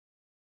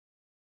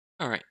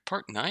Alright,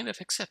 part 9 of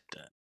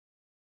Hexepta.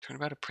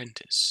 Turnabout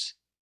Apprentice.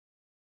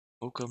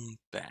 Welcome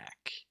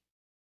back.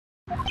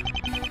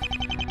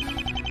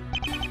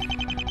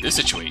 This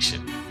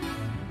situation.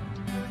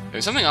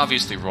 There's something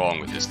obviously wrong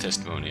with his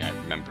testimony, I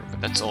remember,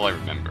 but that's all I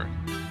remember.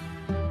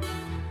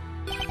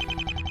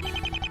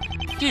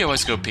 Do you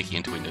always go peeking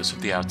into windows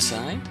from the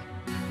outside?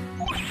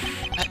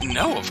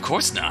 No, of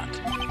course not.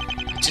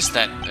 It's just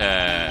that,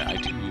 I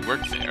do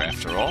work there,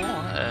 after all.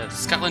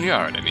 Scotland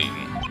Yard, I mean.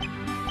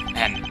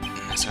 And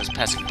as I was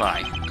passing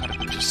by, caught a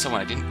glimpse of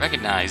someone I didn't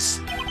recognize.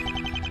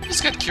 I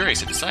just got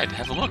curious and decided to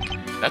have a look.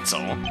 That's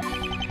all.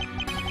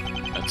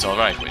 That's all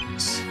right,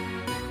 witness.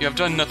 You have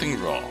done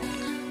nothing wrong.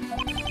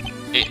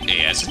 It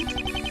hasn't?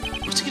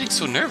 What's he getting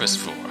so nervous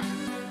for?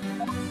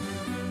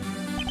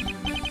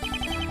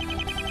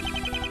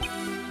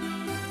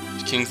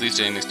 Kingsley's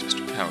standing next to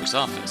Mr. Power's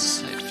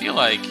office. I'd feel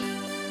like...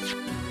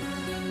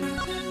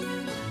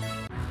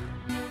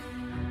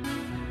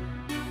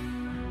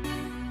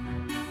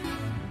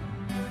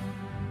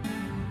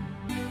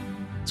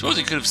 Suppose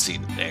he could have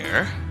seen it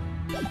there.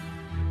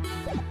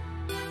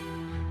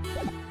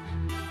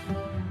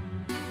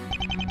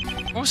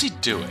 What was he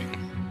doing?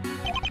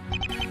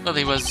 Well,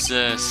 he was,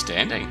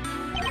 standing.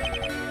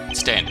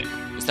 Standing.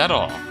 Is that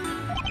all?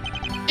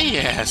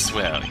 Yes,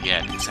 well, he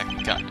hadn't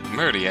exactly gotten to the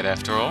murder yet,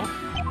 after all.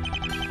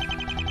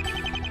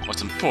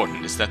 What's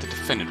important is that the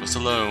defendant was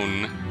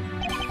alone.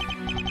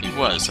 He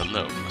was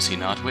alone, was he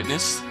not,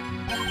 witness?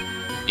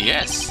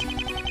 Yes.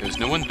 There was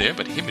no one there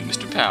but him and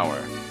Mr. Power.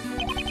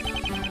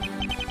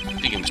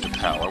 Speaking of Mr.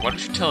 Power, why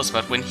don't you tell us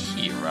about when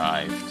he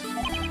arrived?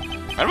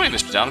 Right away,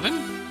 Mr.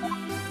 Donovan.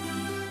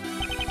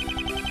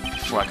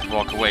 Before I could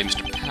walk away,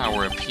 Mr.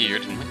 Power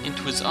appeared and went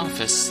into his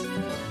office.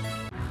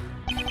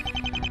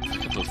 There's a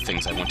couple of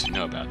things I want to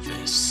know about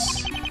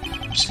this.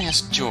 I should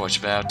ask George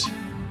about...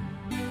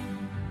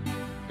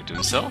 To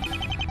himself?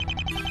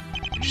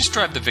 Could you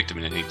describe the victim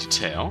in any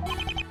detail?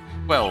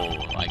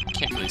 Well, I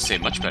can't really say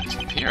much about his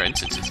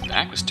appearance since his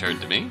back was turned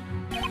to me.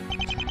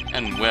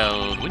 And,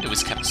 well, the window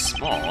was kind of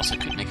small, so I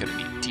couldn't make out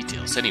any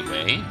details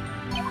anyway.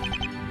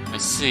 I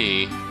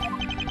see.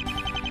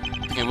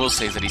 The thing I will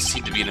say is that he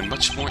seemed to be in a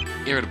much more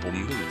irritable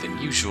mood than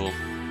usual.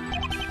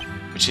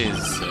 Which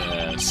is,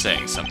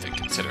 saying something,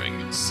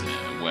 considering it's,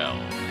 well,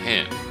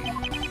 him.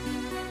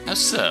 How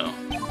so?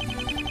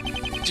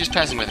 Just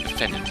passing by the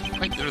defendant, he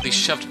quite literally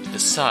shoved him to the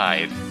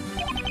side.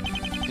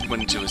 Then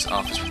went into his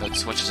office without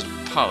so much as an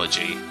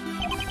apology.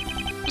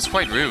 It was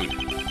quite rude.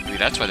 Maybe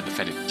that's why the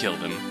defendant killed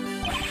him.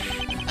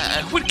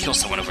 Who would kill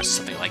someone over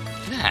something like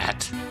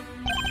that?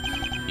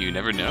 You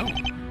never know.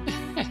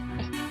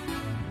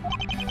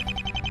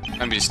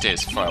 Remind me to stay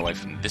as far away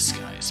from this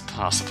guy as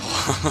possible.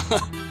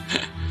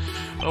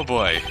 Oh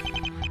boy.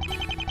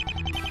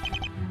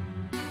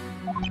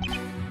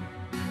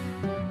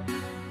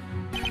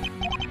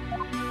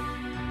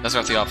 That's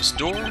out the office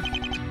door.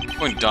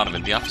 According to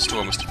Donovan, the office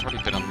door must have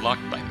already been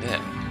unlocked by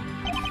then.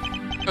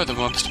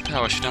 Furthermore, Mr.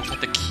 Power should not have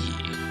had the key.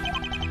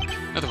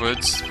 In other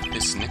words, with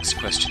this next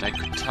question, I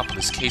could topple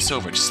this case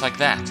over just like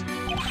that.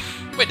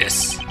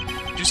 Witness!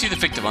 Did you see the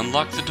victim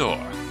unlock the door?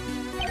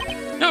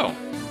 No.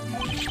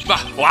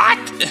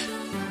 What?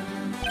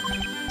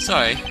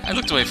 Sorry, I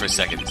looked away for a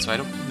second, so I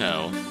don't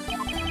know.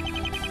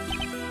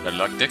 Better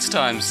luck next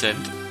time,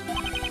 Sent.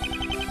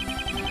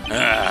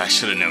 I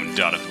should have known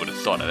Donovan would have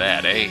thought of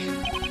that, eh?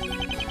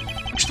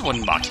 Weren't you the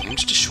one mocking him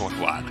just a short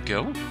while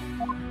ago?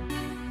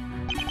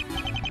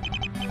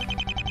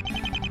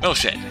 Well,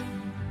 shit.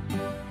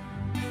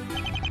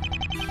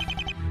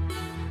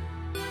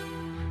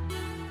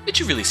 Did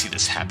you really see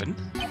this happen?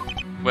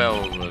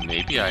 Well,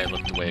 maybe I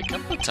looked away a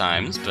couple of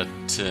times, but,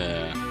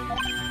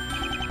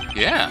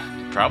 yeah,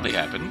 it probably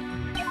happened.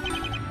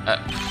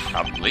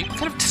 Probably? What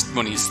kind of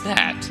testimony is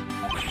that?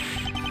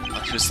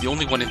 Well, he was the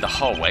only one in the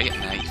hallway,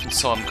 and I even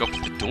saw him go up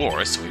to the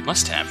door, so he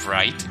must have,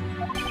 right?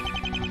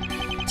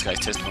 This guy's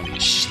testimony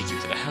is shaky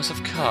to the house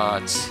of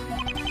cards.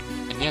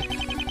 And yet,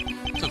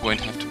 they're going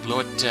to have to blow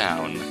it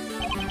down.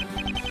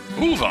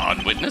 Move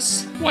on,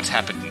 witness. What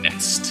happened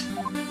next?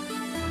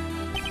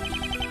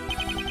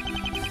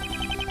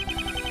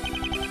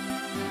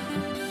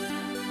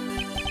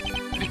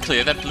 To be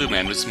clear, that blue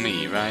man was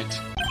me, right?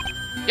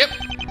 Yep,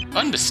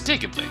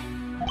 unmistakably.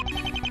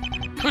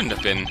 Couldn't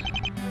have been,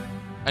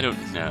 I don't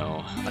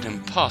know, an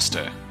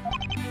imposter.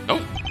 Oh,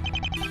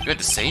 you had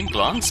the same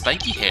blonde,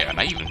 spiky hair, and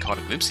I even caught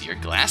a glimpse of your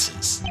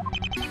glasses.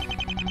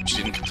 But you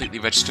didn't completely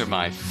register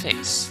my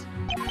face.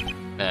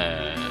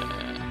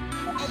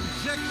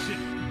 Objection!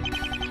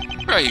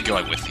 Where are you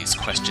going with these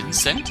questions,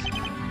 Sent?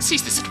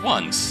 Cease this at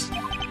once.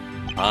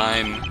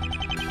 I'm...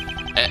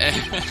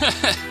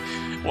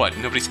 What,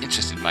 nobody's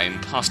interested in my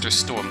imposter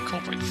storm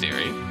culprit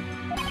theory?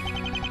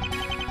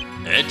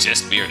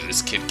 Just weird,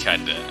 this kid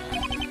kinda...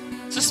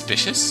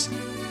 suspicious?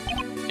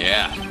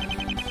 Yeah.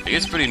 He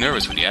gets pretty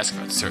nervous when you ask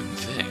about certain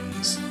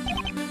things.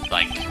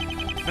 Like,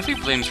 what if he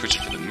blames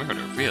Richard for the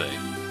murder, really?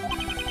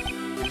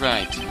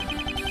 Right.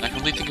 I can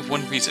only think of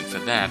one reason for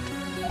that.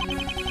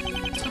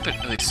 It's a little bit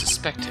early to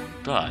suspect him,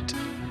 but...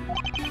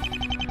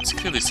 there's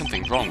clearly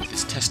something wrong with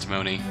his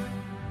testimony.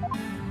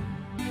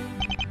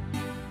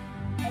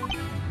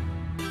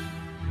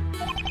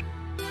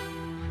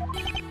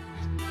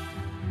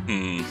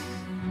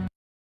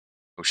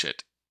 Oh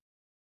shit.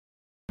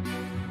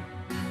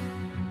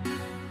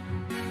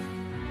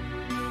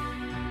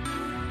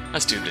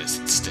 Let's do this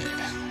instead.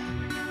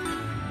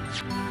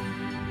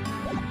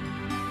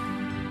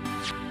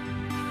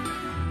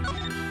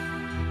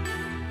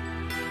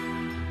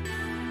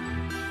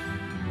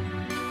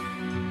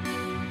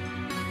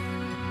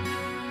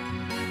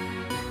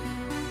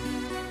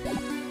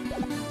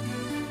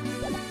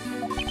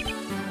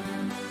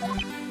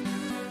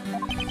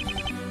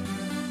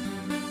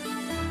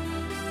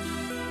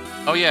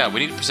 Oh yeah, we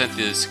need to present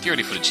the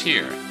security footage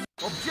here.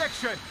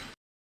 Objection!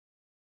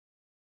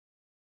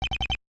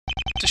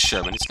 To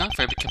Sherman, it's not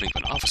very becoming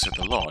of an officer of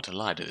the law to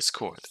lie to this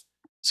court.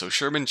 So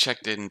Sherman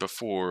checked in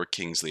before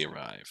Kingsley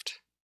arrived.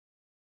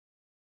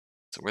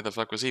 So where the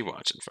fuck was he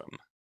watching from?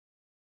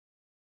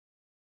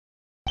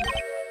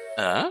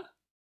 It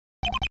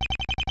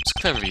was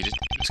clever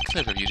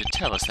of you to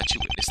tell us that you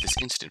witnessed this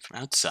incident from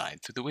outside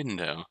through the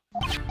window.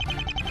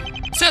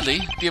 Sadly,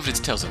 the evidence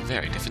tells a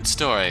very different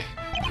story.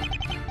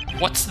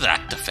 What's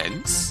that,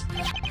 defense?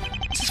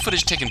 This is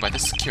footage taken by the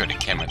security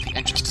camera at the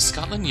entrance to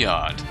Scotland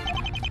Yard.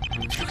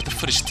 If you look at the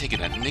footage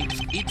taken at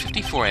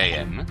 8:54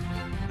 a.m.,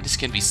 this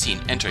can be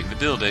seen entering the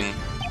building.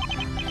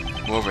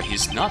 Moreover, he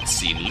is not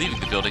seen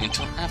leaving the building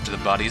until after the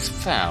body is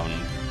found.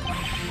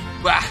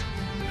 Wah!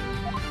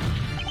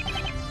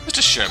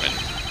 Mr. Sherman,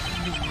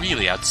 you were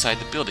really outside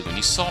the building when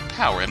you saw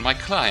Power and my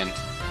client.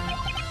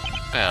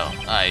 Well,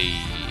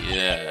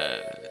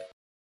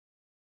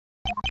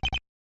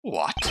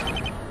 What?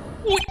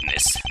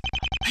 Witness?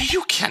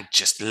 You can't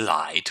just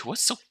lie to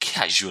us so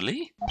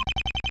casually.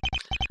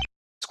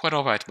 It's quite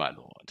all right, my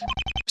lord.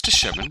 Mr.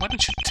 Sherman, why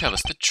don't you tell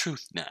us the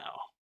truth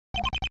now?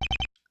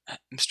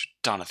 Mr.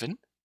 Donovan?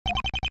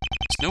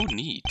 There's no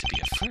need to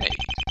be afraid.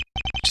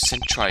 If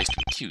Dissent tries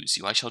to accuse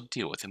you, I shall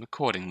deal with him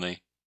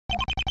accordingly.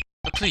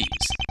 But please,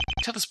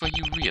 tell us where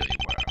you really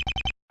were.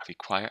 I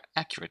require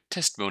accurate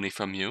testimony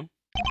from you.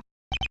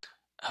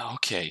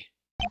 Okay.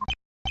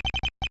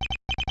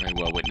 Very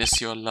well,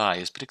 witness, your lie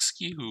has been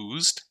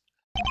excused.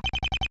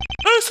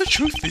 Where's the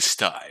truth this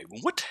time?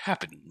 What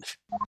happened?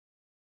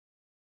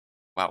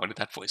 Wow, where did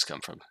that voice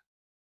come from?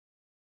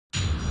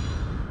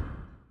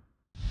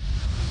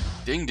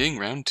 Ding ding,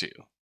 round 2.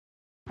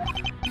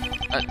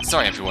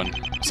 Sorry everyone,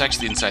 I was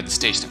actually inside the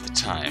station at the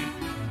time.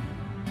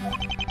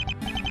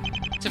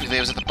 Typically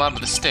I was at the bottom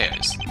of the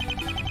stairs.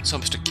 I saw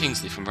Mr.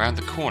 Kingsley from around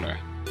the corner.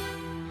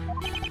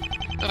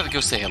 Thought I'd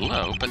go say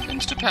hello, but then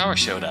Mr. Power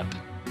showed up.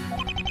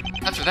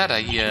 After that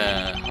I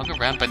hung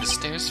around by the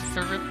stairs for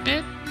a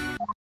bit.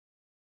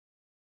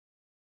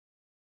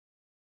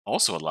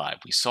 Also alive,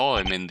 we saw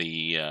him in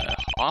the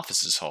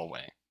office's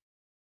hallway.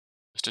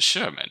 Mr.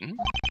 Sherman?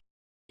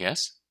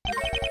 Yes?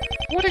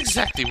 What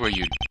exactly were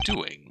you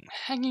doing,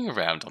 hanging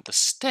around on the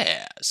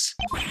stairs?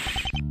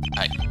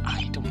 I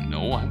don't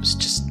know, I was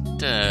just,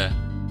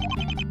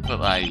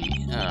 well, I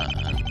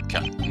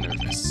got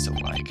nervous, so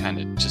I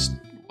kinda just,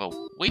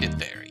 well, waited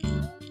there,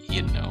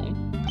 you know?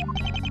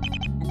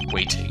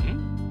 Waiting?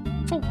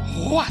 For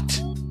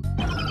what?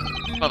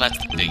 Well, that's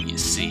the thing, you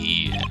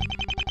see.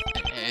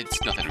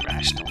 It's nothing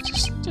irrational,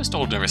 just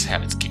old nervous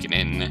habits kicking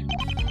in.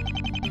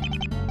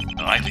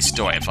 A likely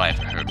story if I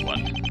ever heard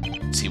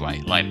one. See why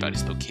he lied about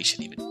his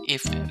location, even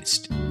if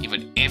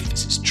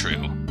this is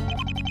true.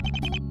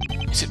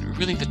 Is it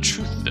really the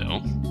truth,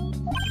 though?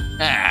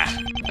 Ah,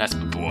 that's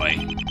my boy.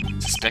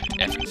 Suspect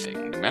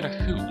everything, no matter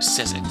who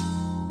says it.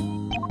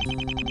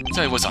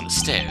 So he was on the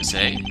stairs,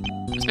 eh?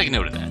 Let's make a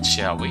note of that,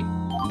 shall we?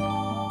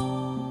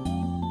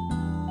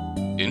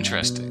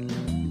 Interesting.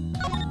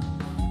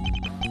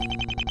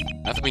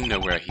 Now that we know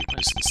where he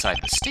was inside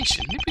the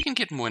station, maybe we can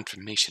get more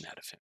information out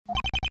of him.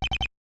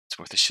 It's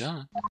worth a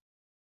shot.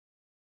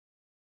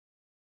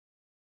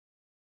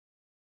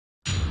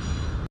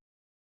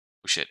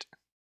 Oh shit.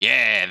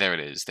 Yeah, there it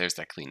is. There's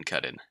that clean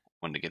cut in.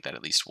 Wanted to get that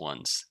at least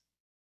once.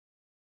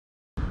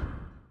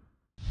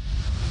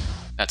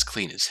 That's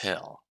clean as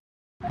hell.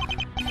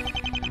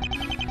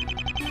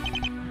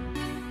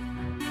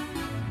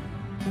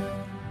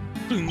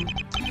 Boom.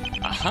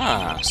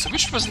 Aha, so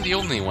Richard wasn't the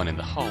only one in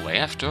the hallway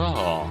after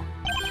all.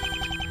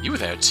 You were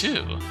there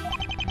too.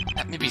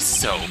 That may be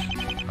so,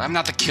 but I'm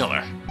not the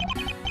killer.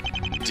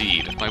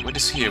 Indeed, if my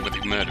witness here were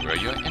the murderer,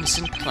 your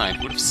innocent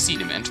client would have seen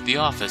him enter the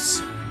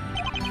office.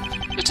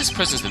 Just his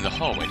presence in the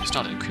hallway does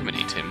not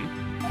incriminate him.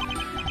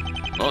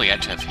 All he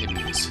had to have hidden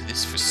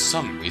is for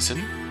some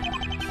reason.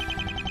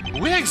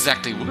 Where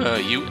exactly were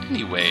you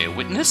anyway,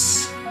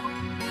 witness?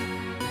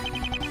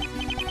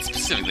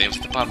 Specifically, I was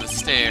at the bottom of the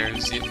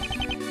stairs.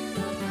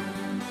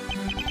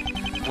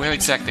 Where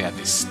exactly are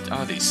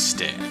these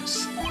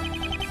stairs?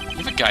 You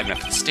have a guide map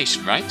to the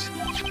station, right?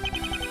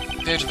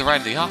 There to the right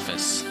of the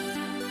office.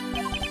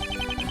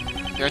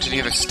 There are to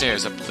the other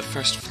stairs up to the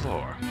first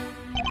floor.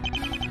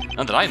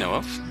 None that I know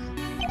of.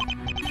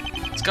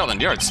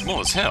 Scotland Yard's small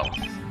as hell.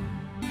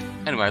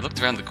 Anyway, I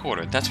looked around the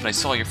corner. That's when I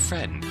saw your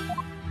friend.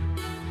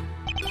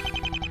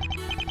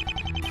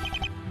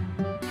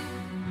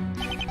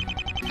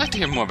 to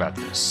hear more about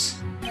this.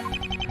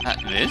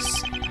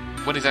 This?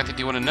 What exactly do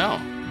you want to know?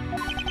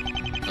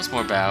 Tell us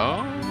more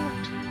about...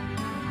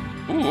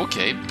 Ooh,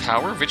 okay.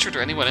 Power, Richard,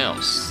 or anyone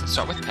else? Let's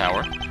start with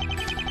Power.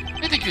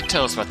 I think you could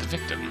tell us about the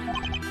victim.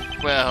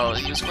 Well,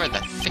 he was wearing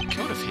that thick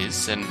coat of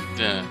his, and,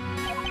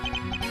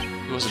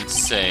 he wasn't,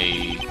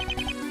 say,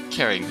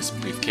 carrying this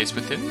briefcase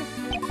with him?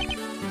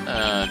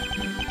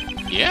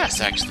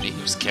 Yes, actually,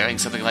 he was carrying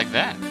something like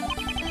that.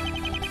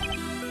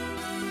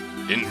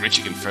 Didn't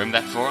Richie confirm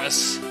that for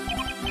us?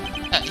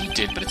 He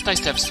did, but it's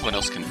nice to have someone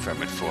else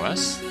confirm it for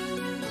us.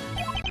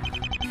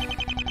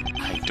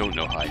 I don't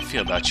know how I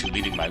feel about you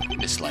leading my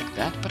witness like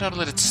that, but I'll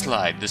let it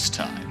slide this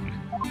time.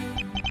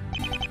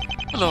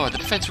 Lord, the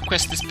defense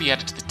requests this be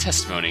added to the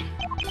testimony.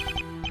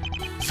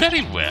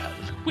 Very well.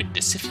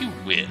 Witness, if you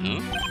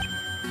will.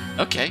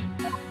 Okay.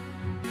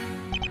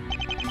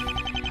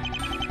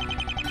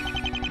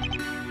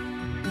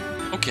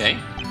 Okay.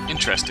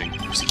 Interesting.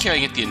 Was he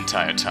carrying it the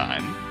entire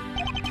time?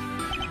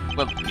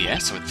 Well,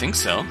 yes, I would think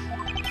so.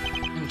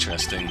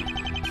 Interesting.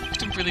 The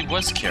victim really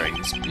was carrying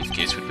this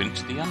briefcase when he went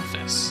into the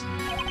office.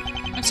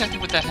 How exactly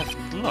would that have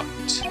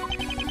looked?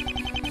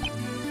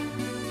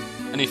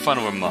 Any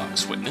final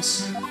remarks,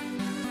 witness?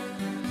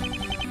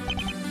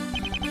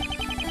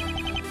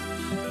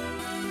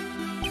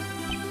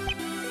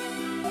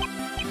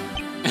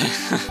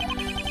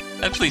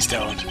 Please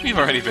don't. We've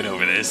already been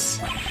over this.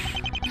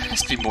 There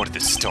has to be more to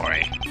this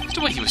story. There's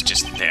no way he was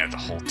just there the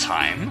whole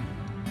time.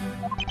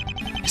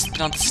 He's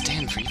been on the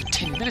stand for even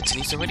 10 minutes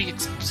and he's already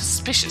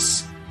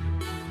suspicious.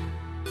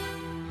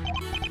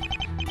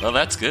 Well,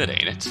 that's good,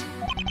 ain't it?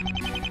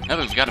 Now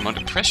that we've got him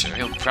under pressure,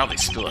 he'll probably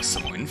spill us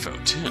some more info,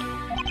 too.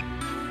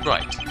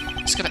 Right.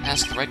 Just gotta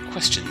ask the right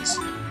questions.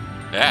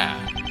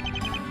 Ah.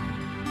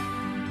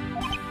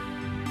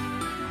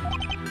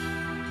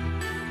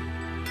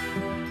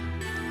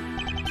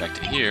 Back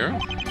to here.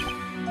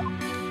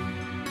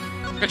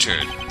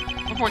 Richard,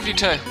 what more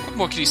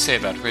can you say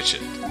about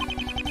Richard?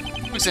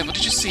 For example,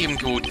 did you see him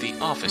go to the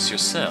office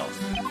yourself?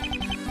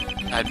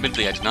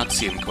 Admittedly, I did not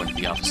see him go into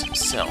the office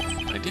himself,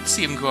 but I did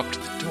see him go up to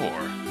the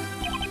door.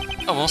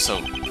 Oh, also, I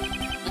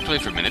looked away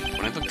for a minute, but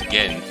when I looked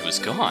again, he was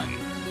gone.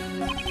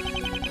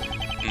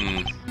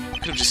 I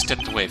could have just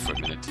stepped away for a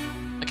minute.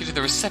 Like into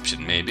the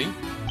reception, maybe?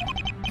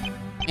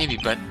 Maybe,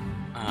 but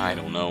I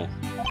don't know.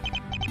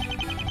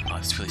 Oh,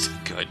 this really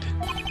isn't good.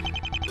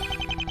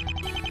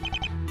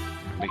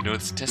 Make a note of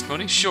this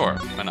testimony? Sure,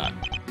 why not?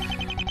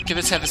 Okay,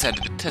 let's have this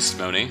added to the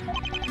testimony.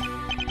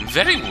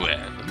 Very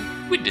well.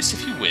 Witness,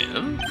 if you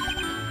will.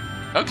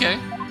 Okay.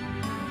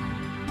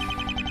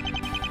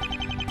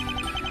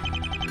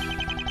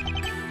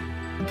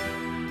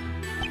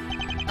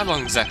 How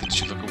long exactly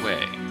did you look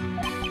away?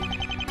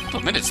 A couple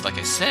of minutes, like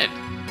I said.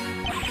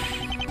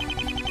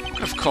 What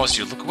could have caused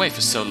you to look away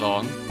for so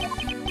long?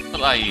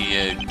 Well,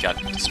 I got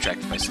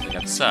distracted by something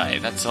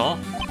outside, that's all.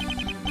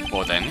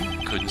 Or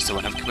then, couldn't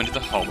someone have come into the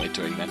hallway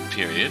during that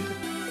period?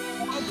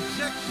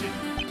 Objection!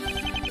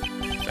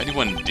 If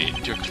anyone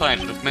did, your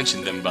client would have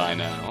mentioned them by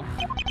now.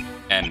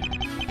 And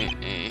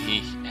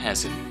he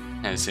hasn't,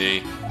 has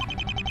he?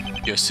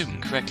 You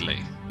assume correctly.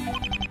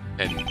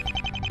 Then,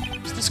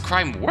 does this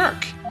crime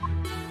work?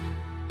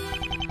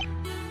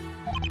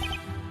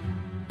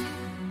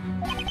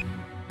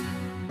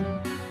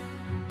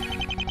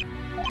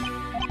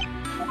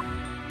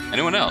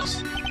 Anyone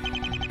else? Would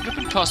it have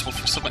been possible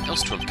for someone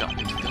else to have gotten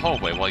into the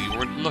hallway while you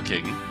weren't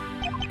looking?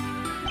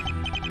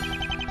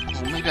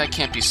 Well, maybe I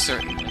can't be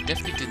certain, but I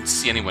definitely didn't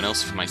see anyone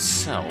else for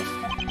myself.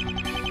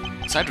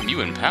 Aside from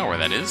you in Power,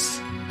 that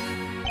is.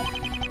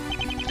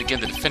 But again,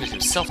 the defendant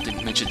himself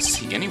didn't mention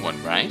seeing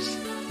anyone, right?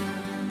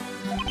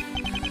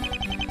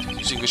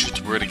 Using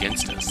Richard's word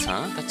against us,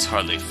 huh? That's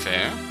hardly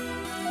fair.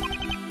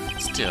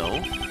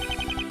 Still...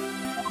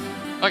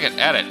 Okay,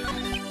 add it.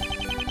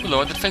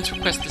 Lord, the defense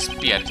requests this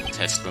be added to the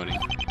testimony.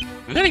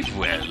 Very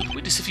well.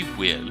 Witness, if you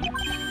will.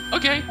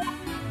 Okay.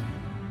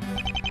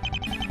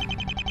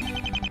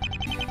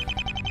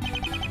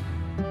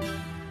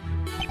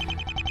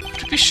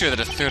 To be sure that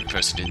a third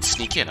person didn't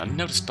sneak in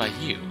unnoticed by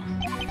you.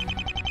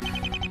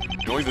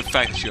 Knowing the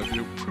fact that you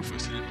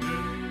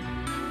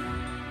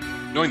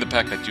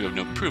have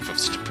no proof of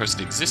such a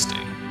person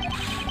existing,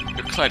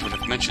 your client would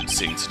have mentioned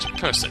seeing such a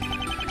person,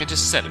 like I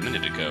just said a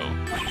minute ago.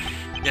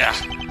 Yeah.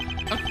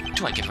 How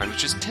do I get around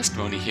Richard's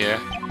testimony here?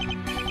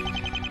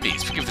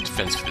 Please forgive the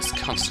defense for this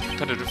constant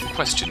repetitive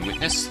question,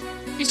 witness.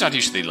 He's not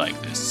usually like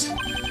this.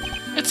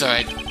 It's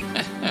alright.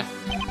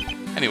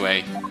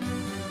 Anyway.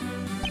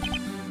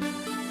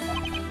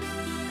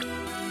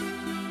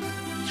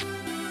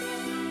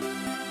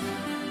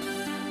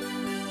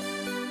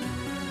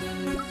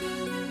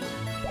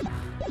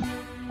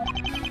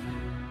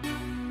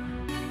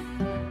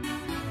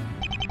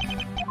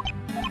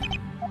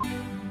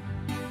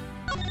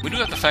 We do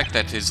have the fact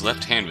that his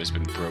left hand has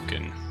been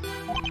broken.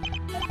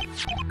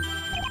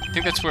 I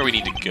think that's where we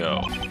need to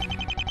go.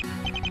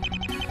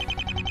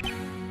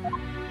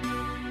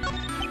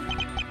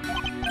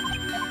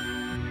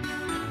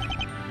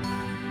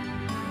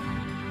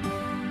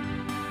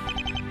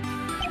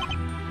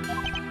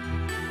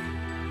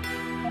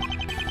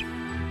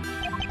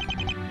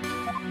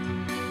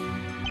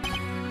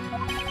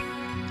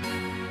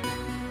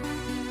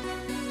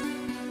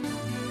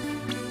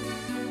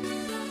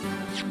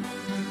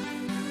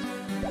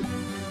 I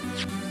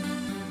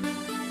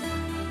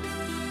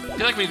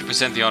feel like we need to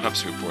present the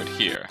autopsy report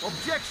here.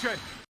 Objection!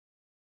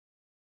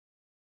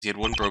 He had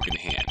one broken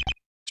hand.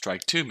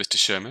 Strike two, Mr.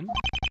 Sherman.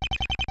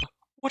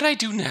 What do I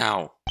do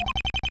now?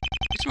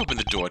 Victim opened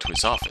the door to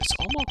his office,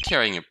 all while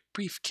carrying a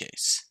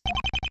briefcase.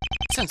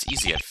 It sounds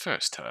easy at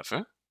first,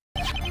 however.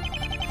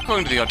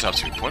 According to the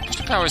autopsy report,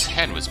 Mr. Power's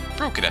hand was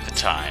broken at the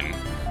time.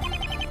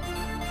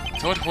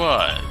 So it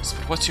was,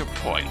 but what's your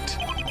point?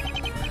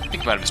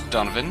 Think about it, Mr.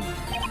 Donovan.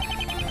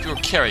 If you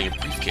were carrying a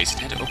briefcase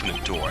and had to open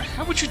a door,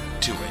 how would you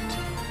do it?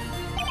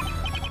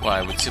 Why,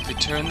 I would simply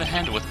turn the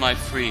handle with my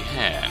free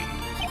hand.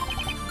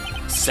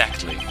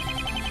 Exactly.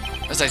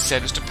 As I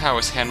said, Mr.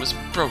 Power's hand was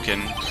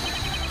broken.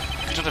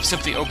 You could not have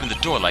simply opened the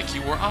door like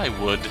you or I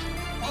would.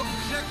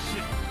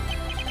 Objection!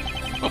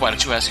 Well, why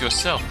don't you ask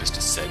yourself,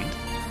 Mr. Send?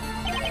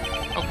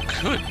 How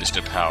could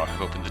Mr. Power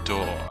have opened the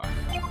door?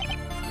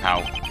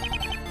 How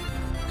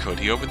could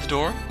he open the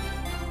door?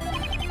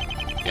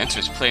 The answer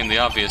is plainly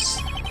obvious.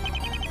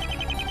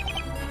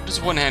 How does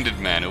a one-handed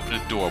man open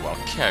a door while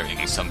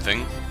carrying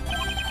something?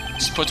 He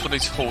just puts what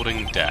he's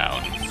holding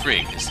down,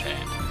 freeing his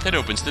hand, then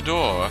opens the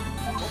door.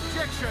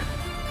 Objection!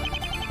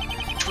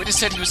 Twitter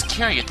said he was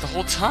carrying it the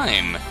whole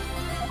time.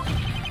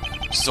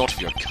 Result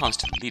of your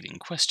constant leading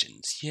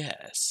questions,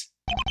 yes.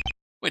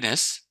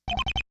 Witness?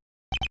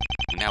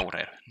 Now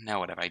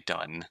what have I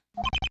done?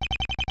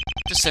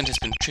 Descent has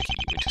been tricking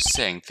you into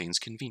saying things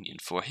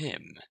convenient for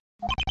him.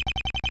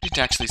 You didn't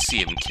actually see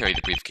him carry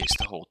the briefcase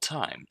the whole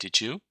time,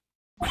 did you?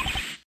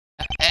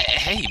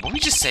 Hey, what were we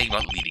just saying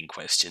about leading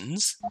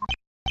questions?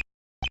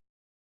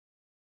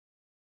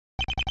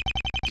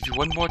 Give you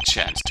one more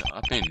chance to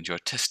amend your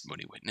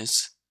testimony,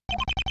 witness.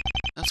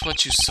 That's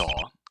what you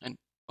saw, and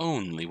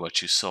only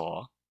what you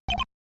saw.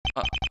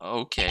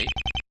 Okay,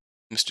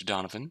 Mr.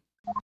 Donovan.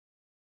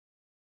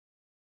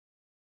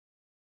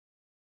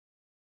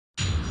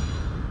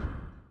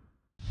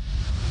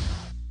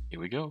 Here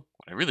we go,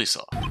 what I really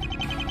saw.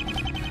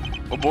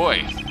 Oh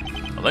boy,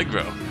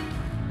 Allegro.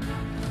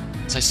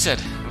 As I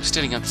said, I was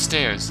standing on the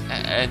stairs,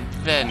 and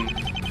then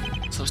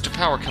saw Mr.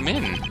 Power come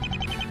in,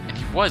 and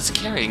he was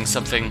carrying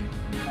something.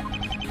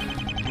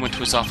 He went to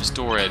his office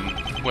door and,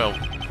 well,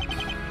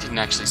 didn't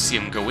actually see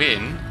him go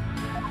in.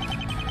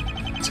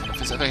 So if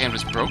his other hand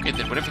was broken,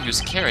 then whatever he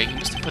was carrying, he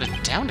must have put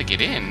it down to get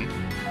in.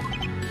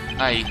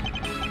 I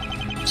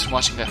was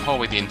watching that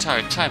hallway the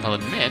entire time, I'll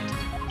admit.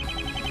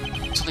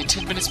 It's only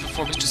 10 minutes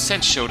before Mr.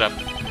 Sent showed up.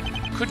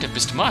 Couldn't have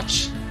missed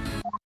much.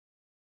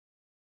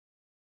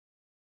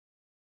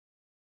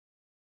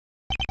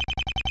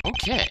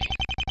 Okay.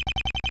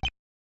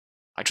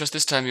 I trust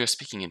this time you are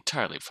speaking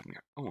entirely from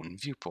your own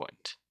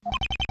viewpoint.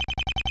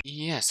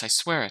 Yes, I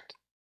swear it.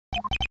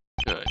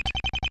 Good.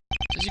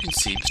 As you can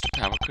see, Mr.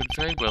 Power could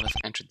very well have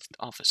entered the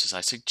office as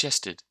I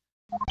suggested.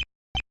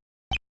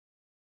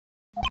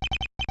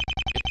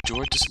 Yet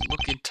George doesn't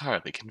look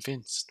entirely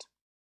convinced.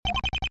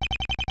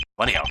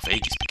 Funny how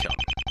vague he's become.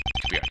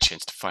 It could be our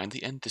chance to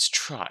finally end this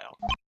trial.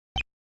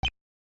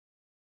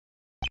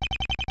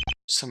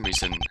 For some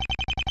reason,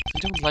 I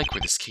don't like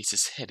where this case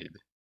is headed.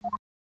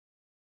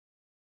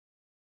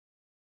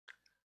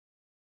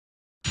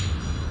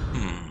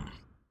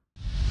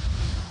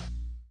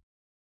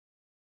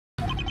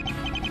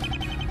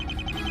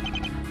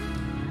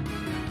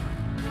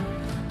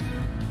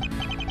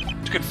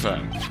 To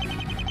confirm,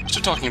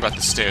 you're talking about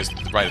the stairs to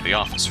the right of the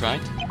office,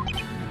 right?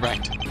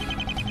 Right.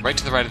 Right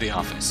to the right of the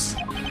office.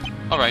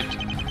 Alright.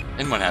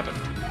 And what happened?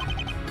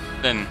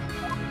 Then...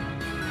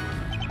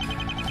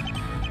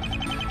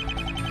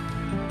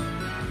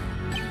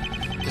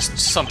 there's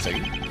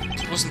something.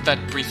 It wasn't that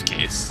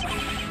briefcase.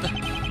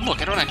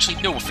 Look, I don't actually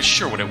know for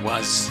sure what it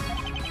was.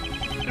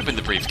 It could have been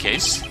the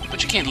briefcase,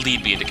 but you can't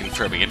lead me into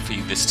confirming it for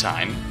you this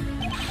time.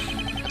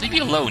 Now leave me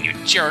alone, you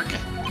jerk!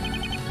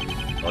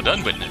 Well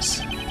done,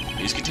 witness.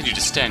 Please continue to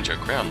stand your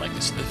ground like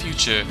this in the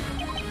future.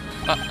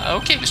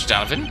 Okay, Mr.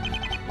 Donovan.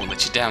 Won't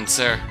let you down,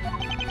 sir.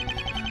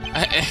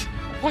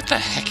 What the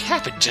heck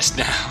happened just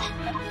now?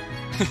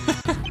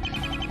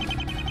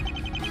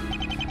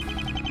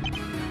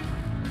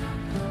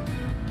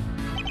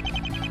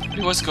 But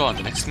he was gone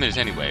the next minute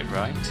anyway,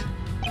 right?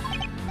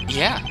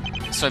 Yeah.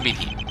 So, I mean,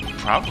 he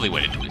probably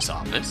went into his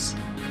office.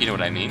 You know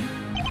what I mean?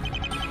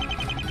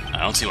 I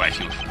don't see why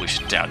we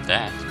should doubt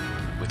that.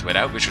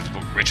 Without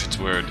Richard's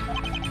word.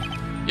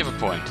 You have a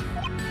point.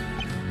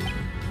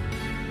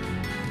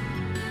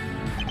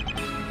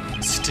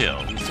 Still,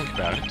 when you think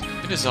about it,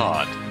 it is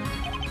odd.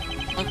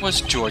 Why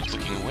was George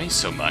looking away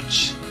so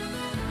much?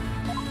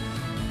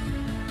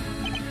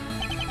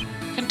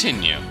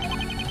 Continue.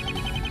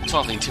 It's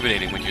awfully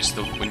intimidating when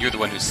you're the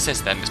one who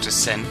says that, Mr.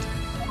 Send.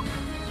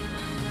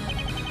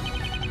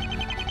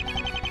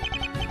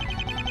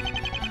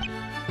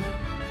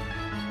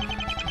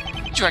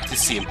 Did you actually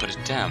see him put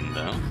it down,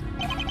 though?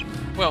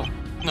 Well,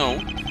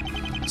 no.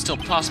 It's still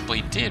possible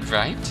he did,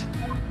 right?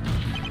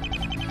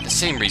 The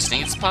same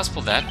reasoning, it's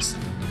possible that...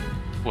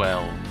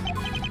 well...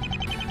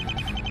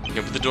 he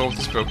opened the door with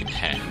his broken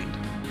hand.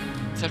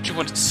 Is that what you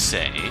wanted to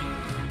say?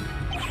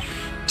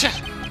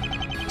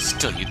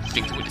 Still, you'd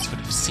think the witness would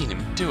have seen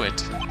him do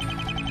it.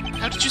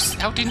 How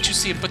didn't you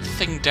see him put the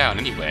thing down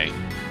anyway?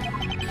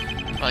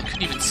 Well, I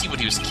couldn't even see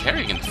what he was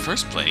carrying in the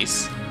first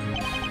place.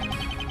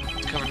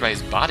 It's covered by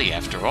his body,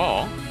 after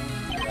all.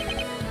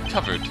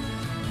 Covered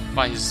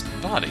by his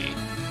body.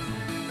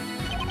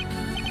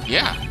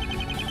 Yeah.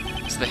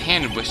 It's the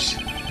hand in which...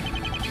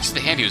 It's the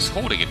hand he was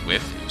holding it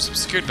with. It was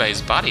obscured by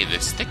his body in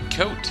this thick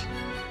coat.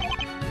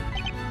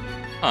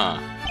 Huh.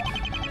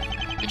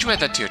 Did you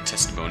add that to your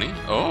testimony?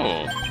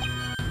 Oh.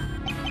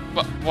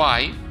 But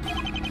why?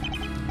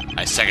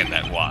 I second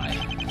that why.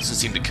 Doesn't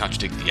seem to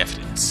contradict the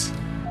evidence.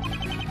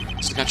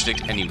 Doesn't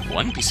contradict any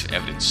one piece of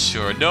evidence,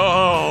 sure.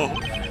 No!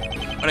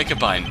 When I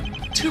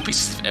combine two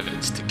pieces of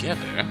evidence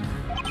together,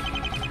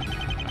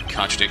 a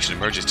contradiction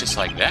emerges just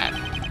like that.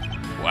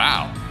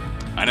 Wow.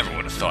 I never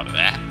would have thought of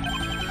that.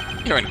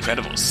 You're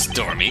incredible,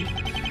 Stormy.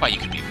 Why, you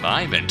could be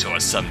my mentor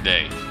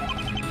someday.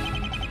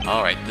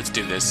 Alright, let's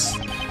do this.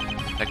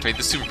 Activate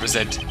the Super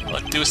Present.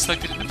 Let's do a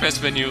selected in the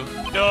press menu.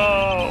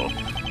 No!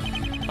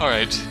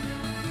 Alright.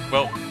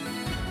 Well,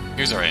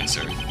 here's our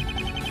answer.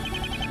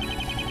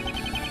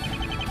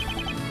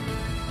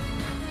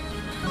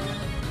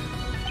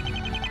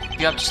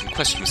 The object in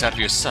question was out of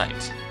your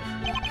sight.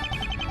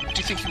 Do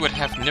you think you would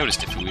have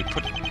noticed if you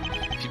put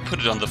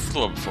it on the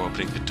floor before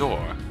opening the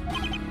door?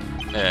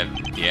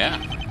 Yeah.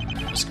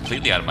 It was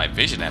completely out of my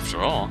vision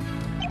after all.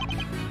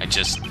 I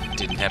just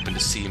didn't happen to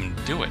see him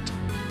do it.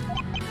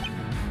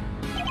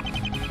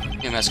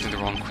 I'm asking the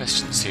wrong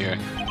questions here.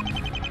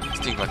 Let's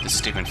think about this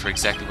statement for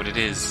exactly what it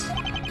is.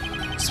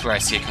 This is where I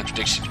see a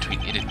contradiction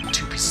between it and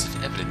two pieces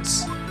of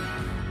evidence.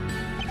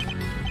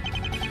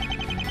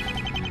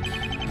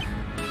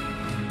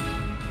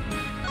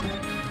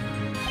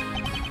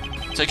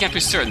 So I can't be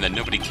certain that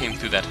nobody came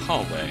through that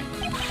hallway.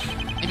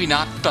 Maybe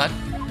not, but...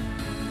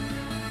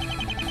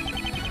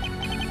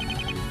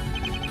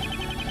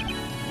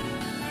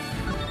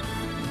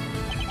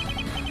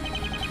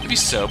 Maybe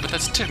so, but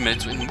that's 10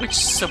 minutes in which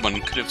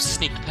someone could have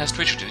sneaked past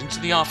Richard into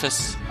the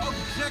office.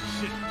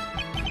 Objection!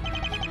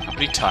 How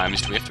many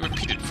times do we have to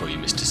repeat it for you,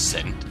 Mr.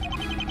 Sent?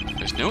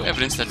 There's no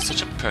evidence that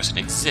such a person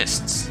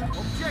exists.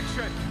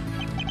 Objection!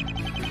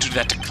 Due to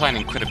that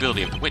declining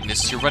credibility of the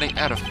witness, you're running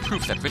out of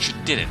proof that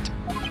Richard did it.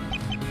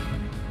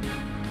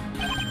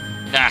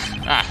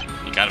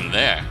 You got him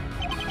there.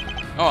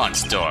 Go on,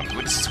 Storm. The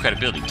witness's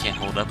credibility can't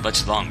hold up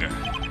much longer.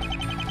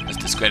 Let's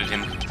discredit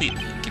him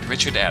completely and get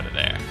Richard out of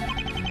there.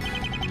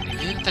 But he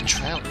didn't let the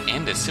trial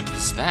end as simple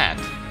as that.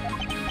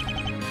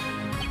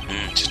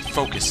 Just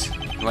focus.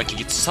 I know I can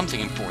get something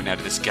important out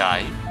of this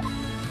guy.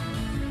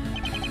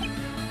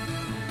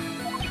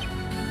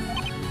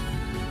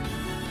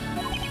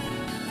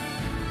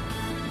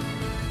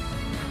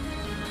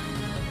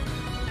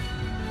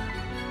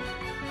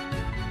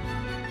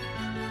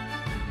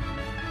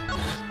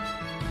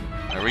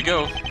 There we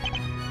go.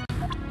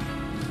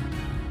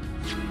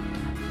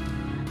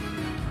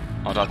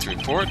 All out to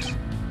report.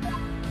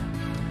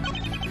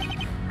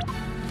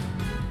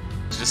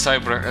 To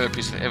decide what our other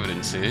piece of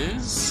evidence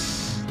is.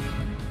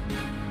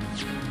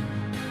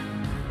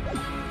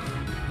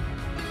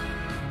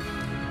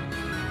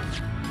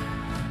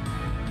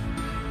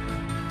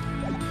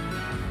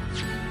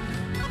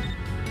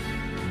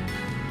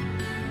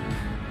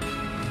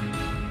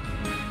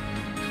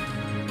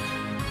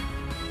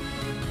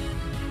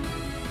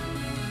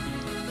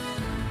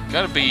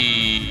 Gotta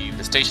be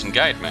the station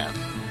guide map.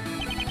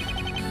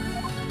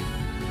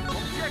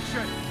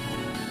 Objection!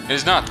 It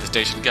is not the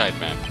station guide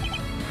map.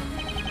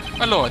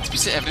 My lord, this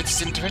piece of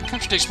evidence is in direct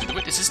contradiction with the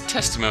witness's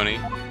testimony.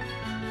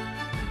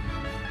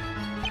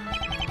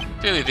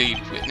 Clearly the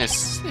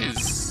witness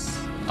is...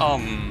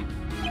 I'm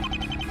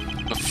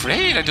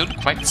afraid I don't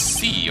quite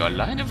see your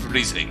line of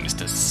reasoning,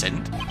 Mr.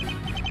 Sent.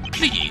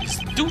 Please,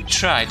 do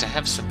try to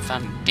have some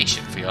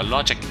foundation for your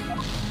logic.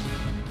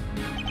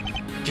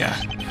 Yeah.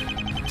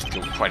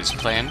 Go quite as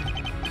planned.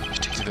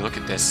 Just take a look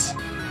at this.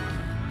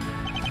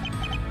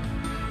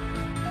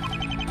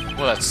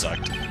 Well, that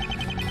sucked.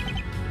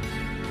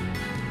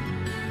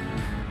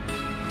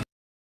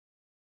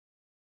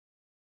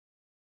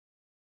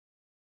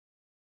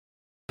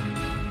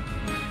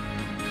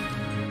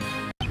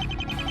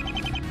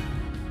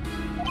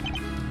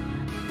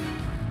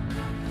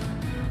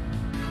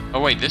 Oh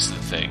wait, this is the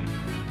thing.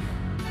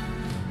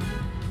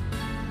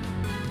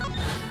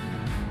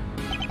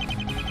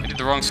 I did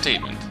the wrong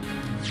statement.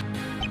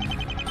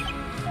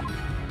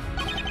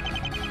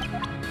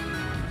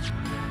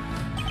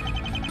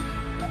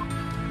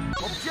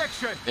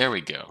 There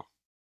we go.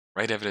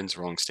 Right evidence,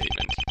 wrong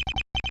statement.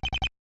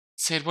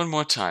 Say it one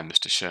more time,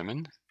 Mr.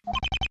 Sherman.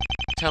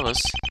 Tell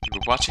us, you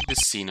were watching this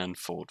scene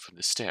unfold from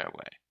the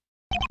stairway.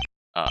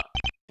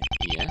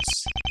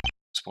 Yes? I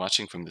was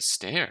watching from the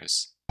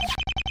stairs.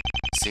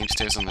 The same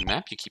stairs on the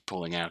map you keep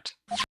pulling out.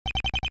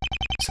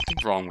 Something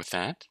wrong with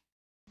that?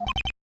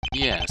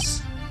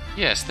 Yes.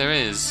 Yes, there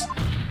is.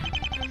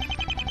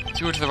 So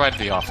you were to the right of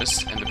the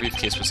office, and the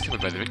briefcase was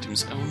covered by the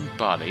victim's own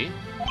body.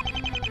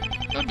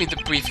 That would mean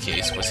the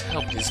briefcase was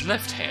held in his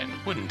left hand,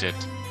 wouldn't it?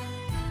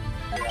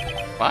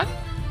 What?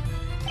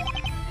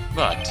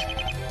 But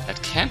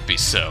that can't be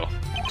so.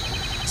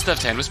 His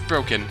left hand was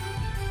broken.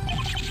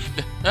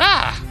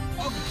 Ah!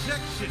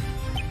 Objection!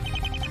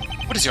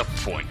 What is your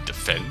point,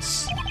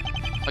 defense?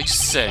 Are you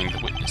saying the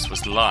witness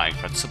was lying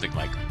about something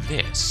like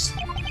this?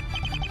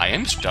 I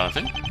am, Mr.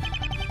 Donovan.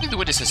 I think the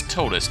witness has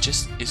told us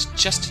is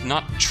just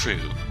not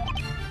true.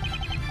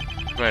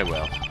 Very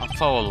well, I'll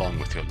follow along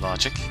with your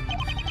logic.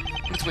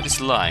 What is the witness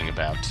lying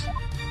about?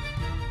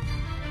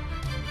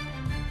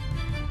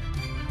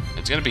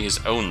 It's gonna be his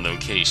own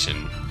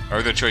location. Our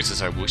other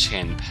choices are which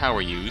hand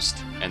power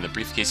used and the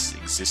briefcase's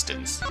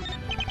existence.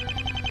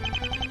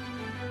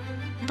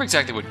 Remember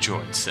exactly what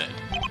George said.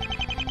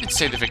 He'd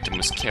say the victim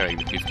was carrying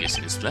the briefcase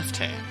in his left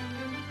hand.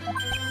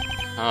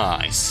 Ah,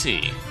 I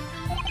see.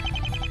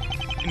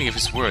 The meaning of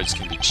his words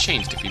can be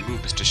changed if we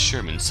move Mr.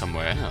 Sherman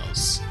somewhere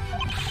else.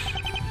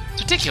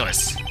 It's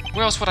ridiculous!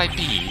 Where else would I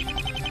be?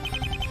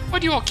 Why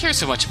do you all care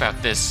so much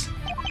about this?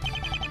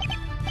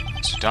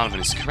 Mr. Donovan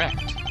is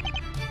correct.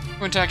 You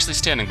weren't actually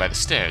standing by the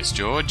stairs,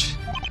 George.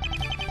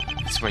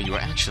 It's where you were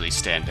actually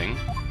standing.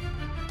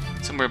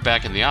 Somewhere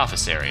back in the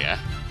office area.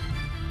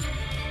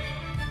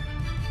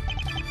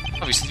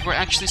 Obviously, you were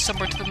actually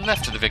somewhere to the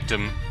left of the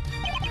victim.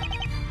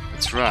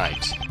 That's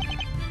right.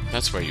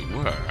 That's where you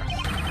were.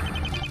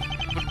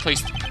 You would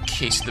place the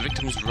case in the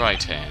victim's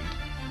right hand,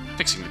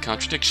 fixing the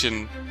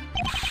contradiction.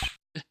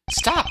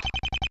 Stop!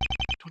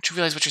 Don't you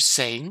realize what you're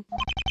saying?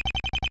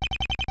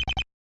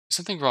 Is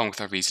something wrong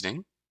with our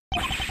reasoning?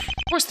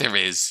 Of course there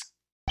is.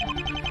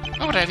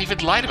 Why would I have even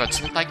lied about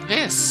something like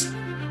this?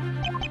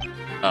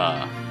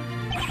 Why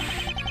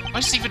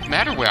does it even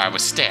matter where I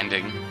was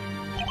standing?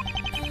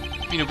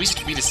 There'd be no reason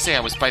for me to say I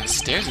was by the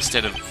stairs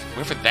instead of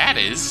wherever that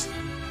is.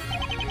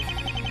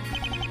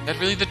 Is that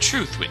really the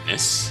truth,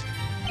 witness?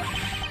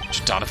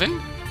 Mr.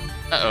 Donovan?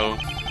 Uh-oh.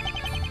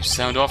 You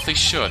sound awfully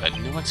sure that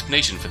no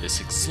explanation for this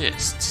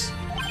exists.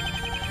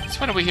 So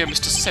why don't we hear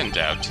Mr.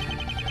 Sendout?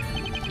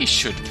 He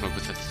should come up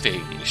with a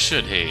thing,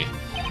 should he?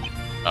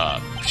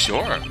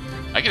 Sure.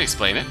 I can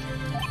explain it.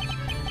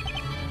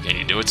 Can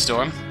you do it,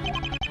 Storm?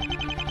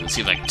 Doesn't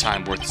seem like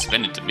time worth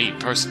spending to me,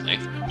 personally.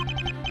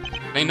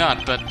 May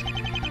not, but I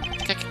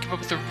think I can come up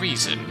with a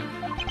reason.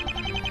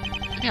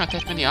 There aren't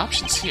that many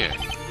options here.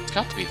 It's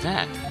got to be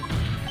that.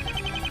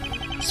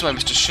 This is why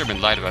Mr.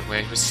 Sherman lied about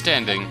where he was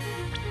standing.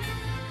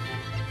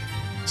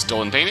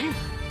 Stolen painting?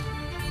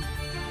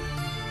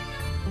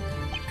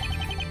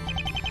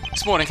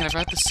 This morning, at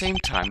about the same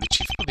time, the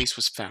Chief of Police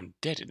was found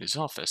dead in his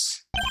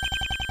office.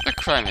 The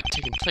crime had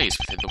taken place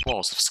within the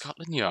walls of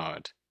Scotland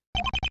Yard.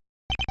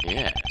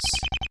 Yes.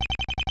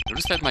 I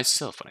noticed that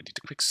myself when I did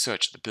a quick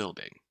search of the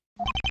building.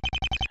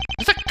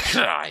 The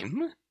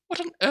crime?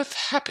 What on earth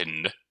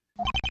happened?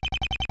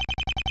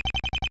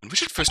 When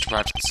Richard first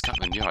arrived at the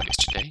Scotland Yard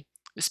yesterday,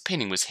 this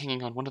painting was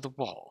hanging on one of the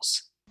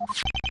walls.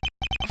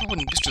 However,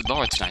 when Mr.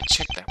 Lawrence and I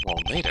checked that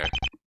wall later,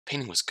 the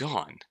painting was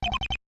gone.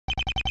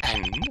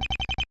 And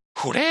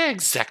where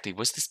exactly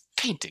was this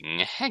painting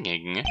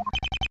hanging?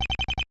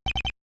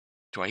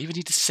 Do I even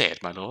need to say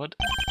it, my lord?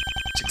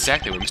 It's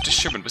exactly where Mr.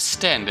 Sherman was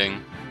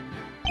standing.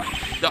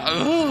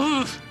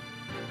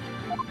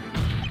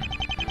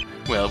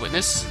 Well,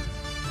 witness,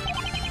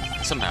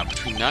 somehow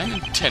between 9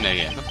 and 10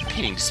 a.m., a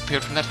painting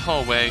disappeared from that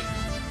hallway.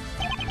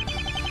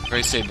 The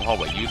very same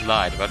hallway you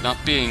lied about not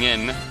being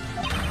in.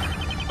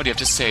 What do you have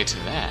to say to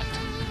that?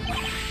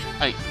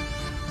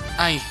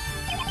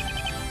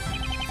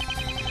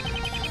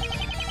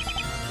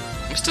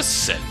 Mr.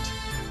 Sent,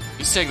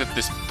 you're saying that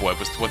this boy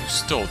was the one who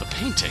stole the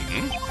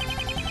painting?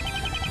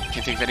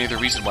 Can't think of any other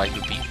reason why he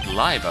would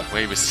lie about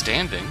where he was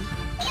standing.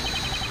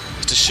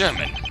 Mr.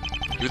 Sherman,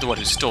 you're the one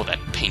who stole that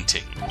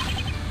painting.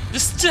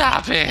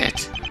 Stop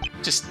it!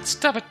 Just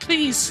stop it,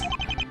 please!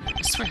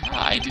 I swear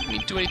I didn't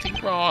mean to do anything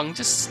wrong.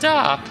 Just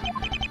stop!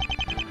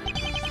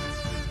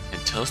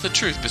 And tell us the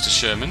truth, Mr.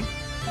 Sherman.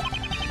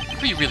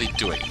 What were you really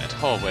doing in that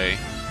hallway?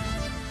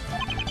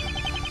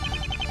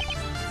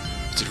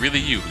 Was it really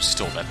you who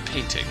stole that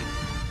painting?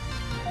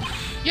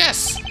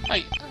 Yes!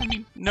 I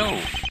mean,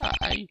 no.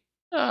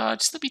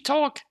 Just let me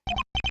talk.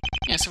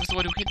 Yes, I was the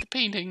one who hid the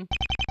painting.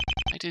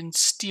 I didn't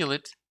steal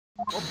it.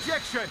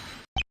 Objection!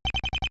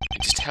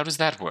 And just how does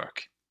that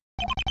work?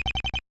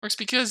 Works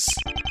because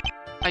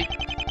I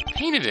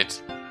painted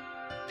it.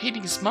 The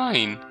painting is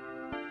mine.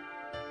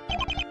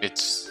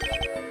 It's...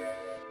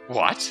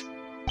 What?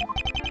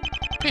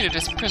 Painted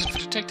as a present for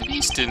Detective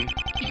Easton.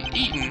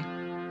 Eaton.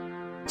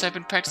 Since I've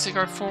been practicing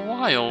art for a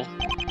while.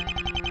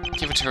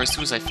 Gave it to her as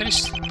soon as I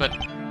finished, but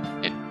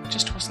it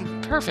just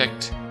wasn't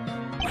perfect.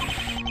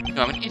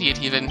 No, I'm an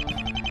idiot even.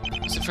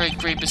 It was a very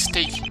grave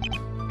mistake.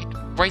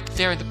 Right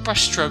there in the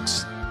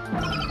brushstrokes.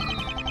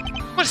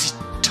 What is he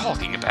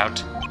talking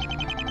about?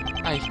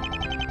 I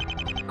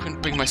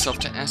couldn't bring myself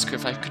to ask her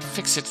if I could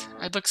fix it.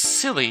 I'd look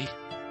silly.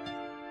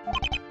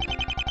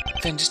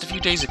 Then, just a few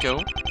days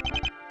ago,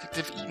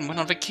 Detective Eaton went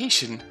on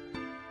vacation.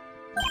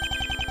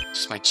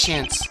 Just my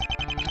chance.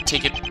 I'd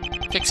take it,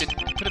 fix it,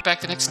 and put it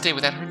back the next day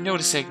without her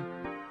noticing.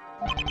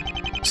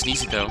 It wasn't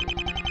easy, though.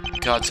 The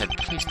gods had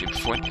placed me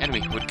before an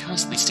enemy who would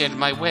constantly stand in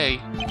my way.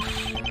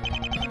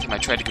 Then time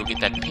I tried to go get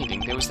that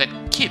painting, there was that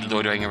kid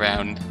loitering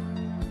around.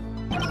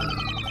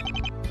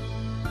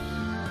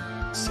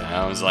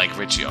 Sounds like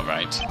Richie,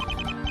 alright.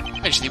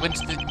 Eventually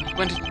went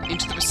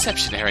into the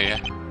reception area.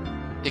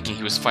 Thinking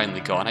he was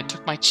finally gone, I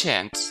took my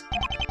chance.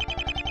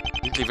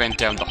 Neatly ran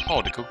down the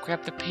hall to go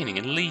grab the painting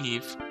and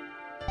leave.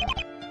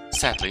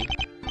 Sadly,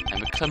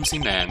 I'm a clumsy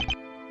man,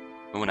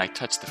 but when I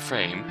touched the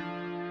frame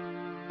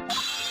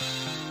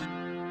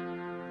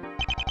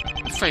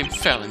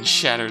fell and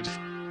shattered.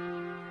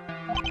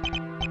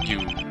 You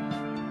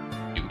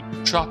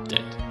dropped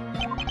it.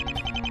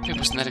 It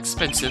wasn't that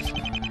expensive.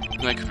 I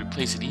knew I could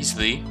replace it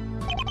easily.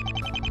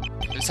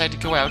 I decided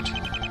to go out,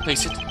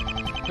 place it,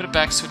 put it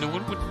back so no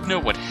one would know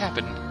what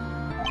happened.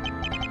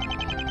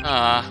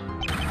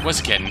 Was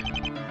again.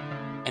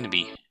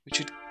 Enemy,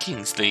 Richard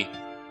Kingsley.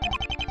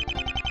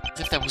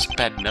 As if that was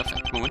bad enough,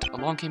 at the moment,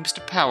 along came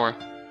Mr. Power.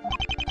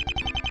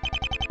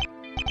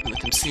 I let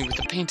them see me with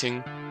the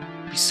painting.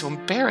 I'd be so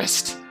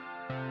embarrassed.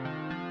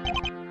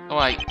 Oh,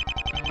 I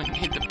went and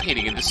hid the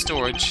painting in the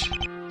storage.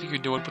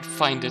 Figured no one would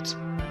find it.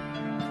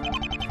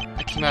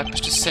 I came out,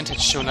 Mr. Cent had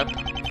shown up.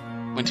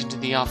 Went into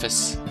the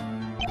office.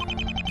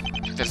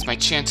 Took that as my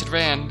chance and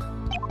ran.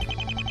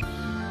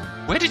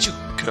 Where did you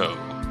go?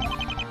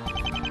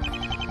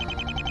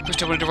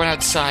 First I wanted to run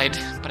outside,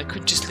 but I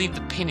couldn't just leave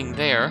the painting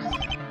there.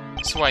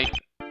 So I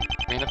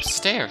ran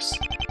upstairs.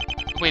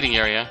 The waiting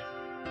area.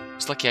 I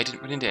was lucky I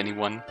didn't run into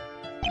anyone.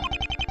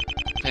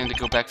 Planning to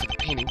go back for the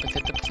painting, but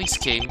then the police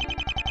came.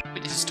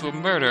 Witnesses to a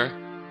murder.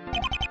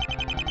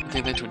 One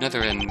thing led to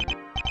another, and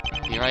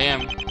here I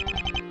am.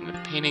 And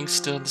the painting's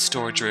still in the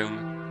storage room.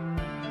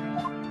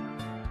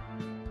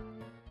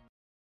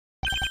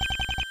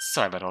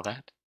 Sorry about all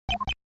that.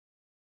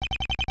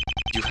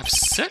 You have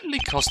certainly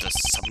caused us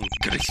some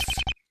grief.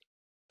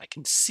 I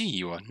can see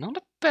you are not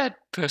a bad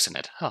person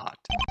at heart.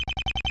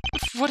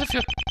 But what of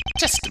your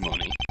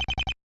testimony?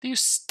 Do you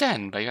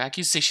stand by your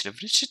accusation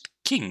of Richard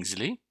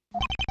Kingsley?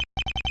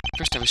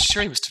 First I was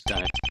sure he must have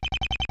done it.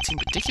 It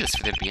seemed ridiculous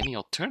for there to be any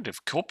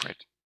alternative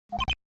culprit.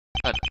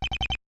 But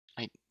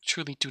I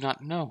truly do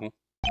not know.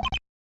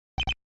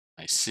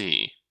 I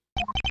see.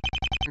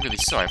 I'm really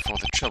sorry for all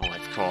the trouble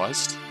I've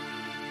caused.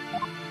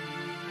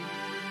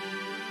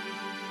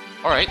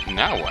 Alright,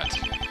 now what?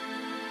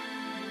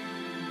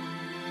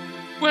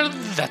 Well,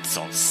 that's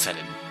all said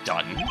and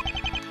done.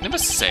 I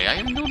must say, I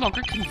am no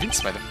longer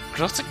convinced by the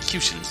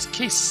prosecution's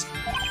case.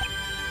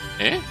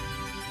 Eh?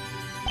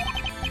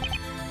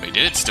 We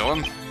did it,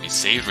 Storm. We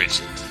saved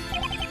Richard.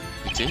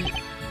 We did.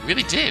 We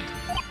really did.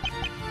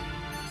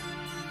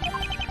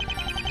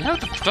 Now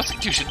the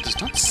prosecution does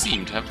not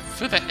seem to have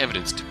further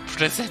evidence to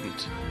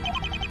present.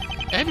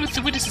 And with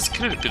the witness's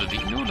credibility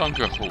no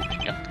longer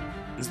holding up,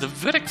 as the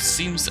verdict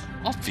seems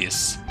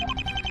obvious,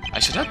 I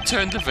should now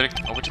turn the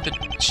verdict over to the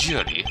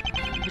jury,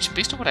 which,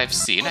 based on what I've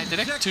seen, I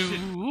direct to...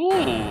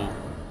 Ooh.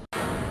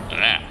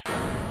 Ah.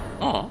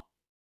 Oh.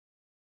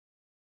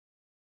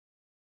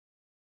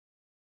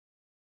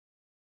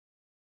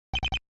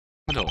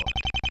 My lord,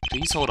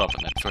 please hold up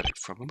on that verdict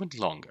for a moment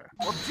longer.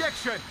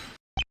 Objection!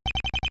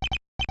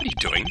 What are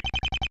you doing?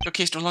 Your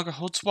case no longer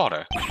holds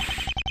water.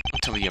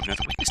 Don't tell me you have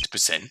another witness to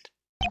present.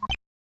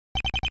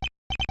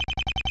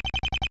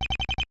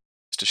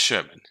 Mr.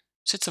 Sherman,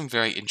 you said some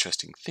very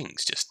interesting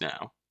things just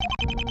now.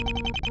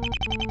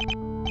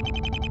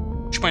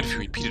 Would you mind if you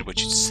repeated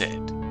what you said?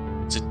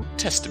 It's a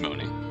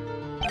testimony.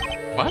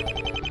 What?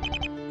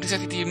 What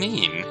exactly do you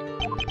mean?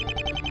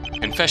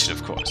 Confession,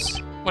 of course.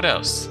 What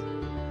else?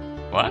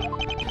 What?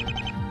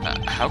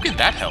 How could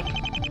that help?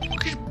 What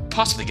could you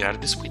possibly get out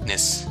of this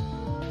witness?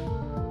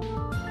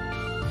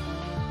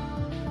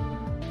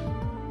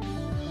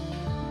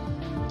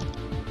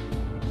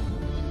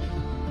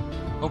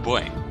 Oh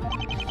boy.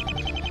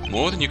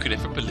 More than you could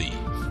ever believe.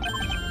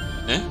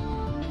 Eh?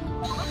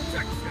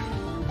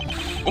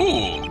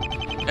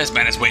 Ooh! This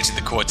man has wasted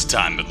the court's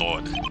time, my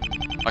lord.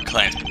 Our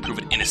client's been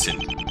proven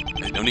innocent.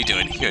 There's no need to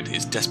adhere to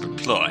his desperate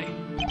ploy.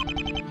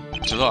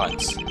 Mr.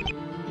 Lawrence,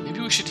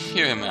 maybe we should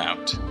hear him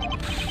out.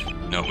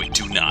 No, we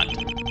do not.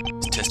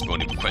 His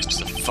testimony request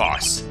is a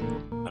farce.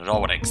 Not at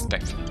all what I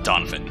expect from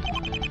Donovan.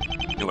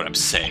 You know what I'm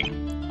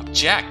saying?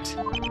 Object!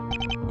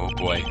 Oh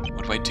boy,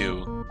 what do I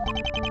do?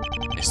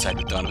 I side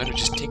with Donovan or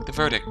just take the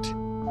verdict?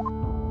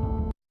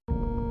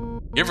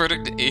 Your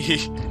verdict,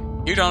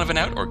 hear Donovan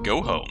out or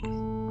go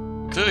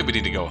home. Clearly we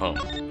need to go home.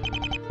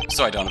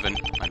 Sorry, Donovan,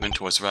 my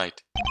mentor was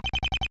right.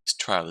 This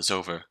trial is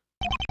over.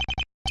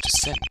 Mr.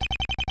 Cent,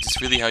 is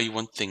this really how you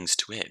want things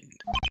to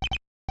end?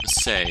 I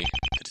must say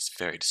that it's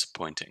very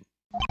disappointing.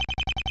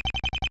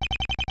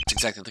 It's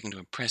exactly looking to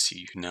impress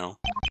you, you know.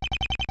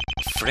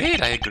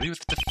 Afraid I agree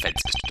with the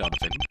defense, Mr.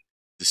 Donovan.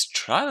 This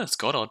trial has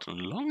gone on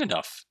long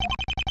enough.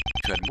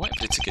 If you had more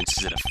evidence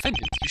against the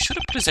defendant, you should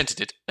have presented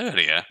it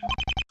earlier.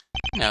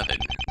 Now then,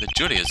 the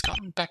jury has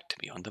gotten back to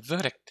me on the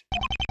verdict.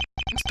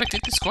 Inspector,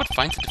 this court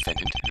finds the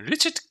defendant,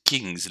 Richard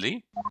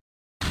Kingsley.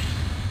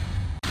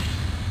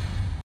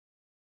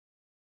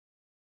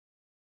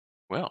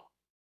 Well,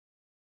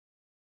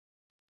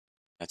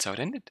 that's how it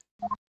ended.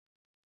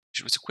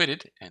 She was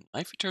acquitted, and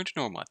life returned to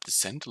normal at the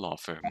Send law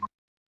firm.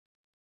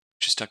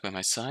 She stuck by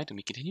my side, and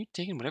we continued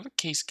taking whatever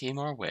case came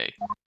our way.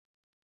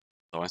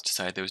 Lawrence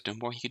decided there was no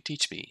more he could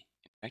teach me.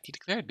 In fact, he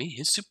declared me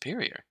his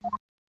superior.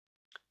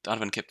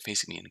 Donovan kept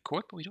facing me in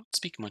court, but we don't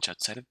speak much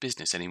outside of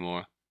business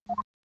anymore.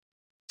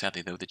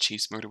 Sadly, though, the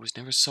chief's murder was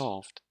never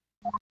solved.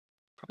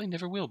 Probably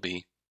never will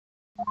be.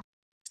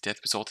 His death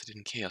resulted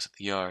in chaos at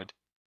the yard.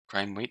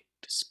 Crime rate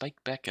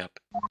spiked back up.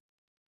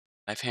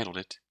 I've handled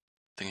it.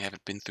 Thing I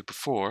haven't been through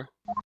before.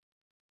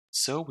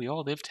 So we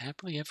all lived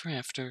happily ever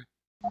after.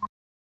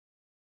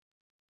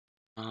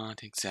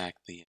 Not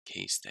exactly a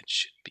case that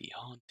should be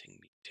haunting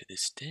me to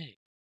this day.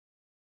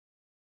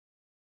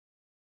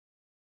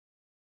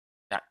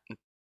 That, of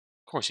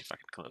course you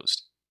fucking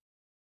closed.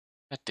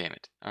 God damn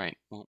it. Alright,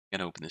 well, I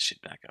gotta open this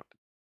shit back up.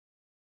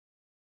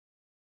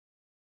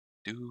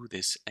 Do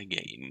this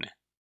again.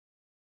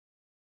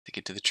 To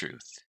get to the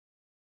truth.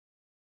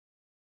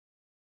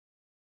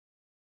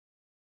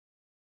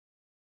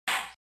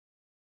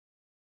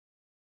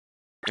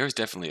 There's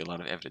definitely a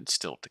lot of evidence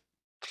still to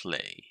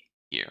play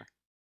here.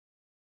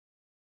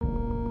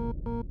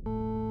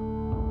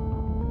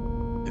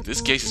 If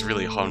this case is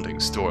really haunting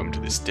Storm to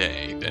this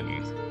day,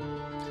 then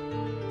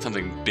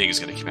something big is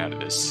going to come out of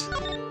this.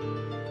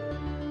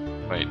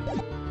 Wait.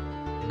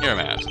 Here I'm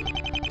at.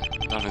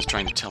 Donovan's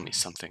trying to tell me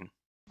something.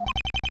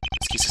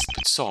 This case hasn't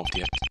been solved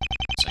yet,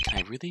 so can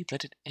I really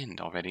let it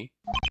end already?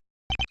 I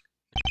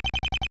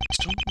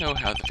still don't know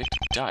how the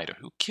victim died or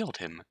who killed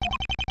him.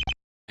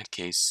 In that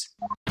case...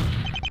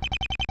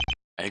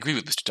 I agree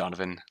with Mr.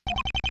 Donovan.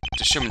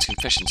 Mr. Sherman's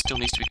confession still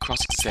needs to be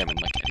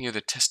cross-examined like any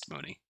other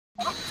testimony.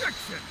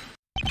 Objection!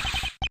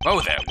 Whoa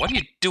there, what are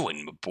you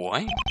doing, my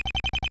boy?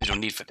 There's no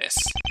need for this.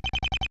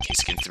 The case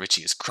against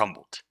Richie has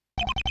crumbled.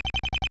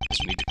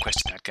 There's no need to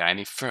question that guy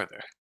any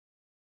further.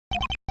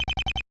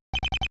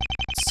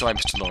 Sorry,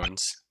 Mr.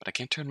 Lawrence, but I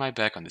can't turn my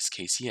back on this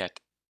case yet.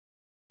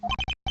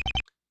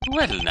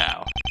 Well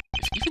now,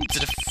 if even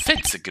the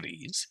defense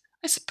agrees,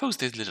 I suppose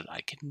there's little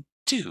I can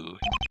do.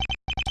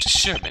 Mr.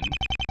 Sherman,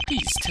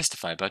 please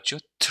testify about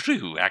your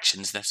true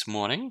actions this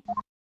morning.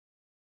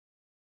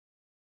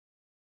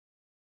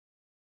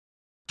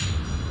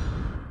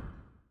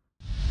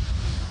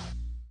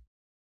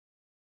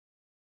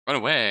 Run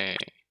away.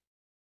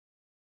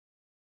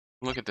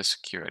 Look at the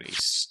security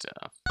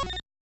stuff.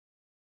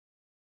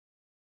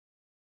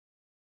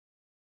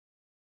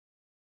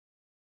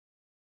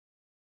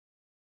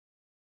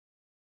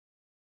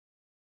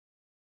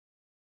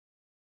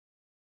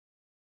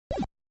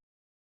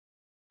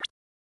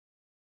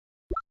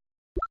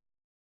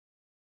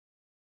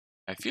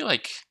 I feel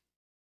like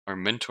our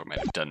mentor might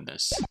have done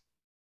this.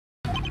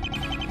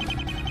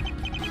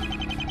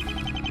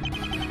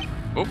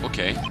 Oh,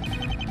 okay.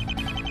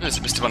 This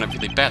must have gone up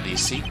really badly, you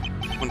see.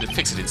 I wanted to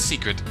fix it in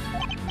secret.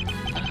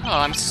 Oh,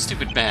 I'm a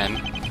stupid man.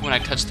 When I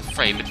touched the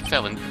frame, it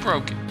fell and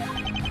broke.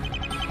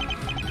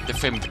 The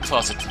frame of the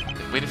closet.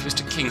 I waited for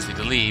Mr. Kingsley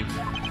to leave.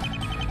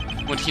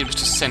 When he and Mr.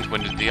 Sent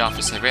went into the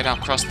office, I ran out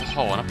across the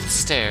hall and up the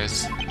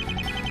stairs.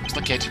 I was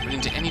lucky I didn't run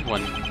into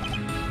anyone.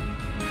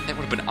 That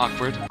would have been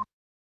awkward.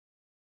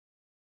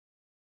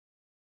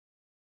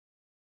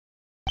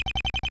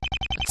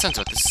 That sounds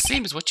about the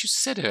same as what you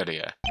said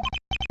earlier.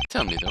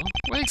 Tell me, though,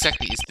 where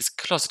exactly is this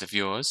closet of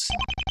yours?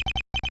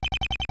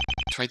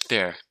 It's right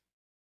there,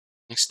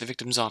 next to the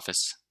victim's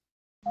office.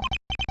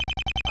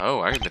 Oh,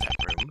 I remember that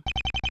room.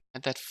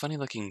 Had that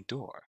funny-looking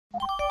door.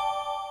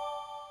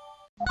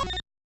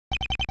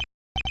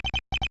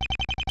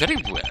 Very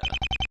well.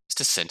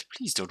 Mr. Sent,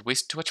 please don't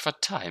waste too much of our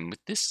time with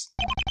this.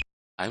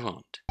 I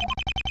won't.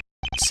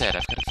 That said,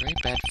 I've got a very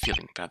bad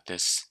feeling about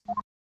this.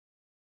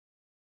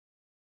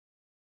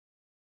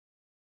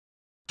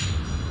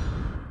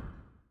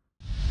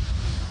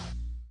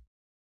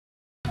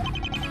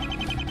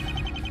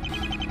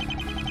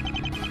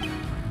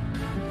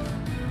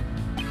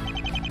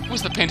 What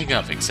was the painting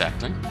of,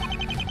 exactly?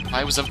 Why,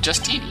 it was of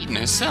Justine Eden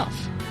herself.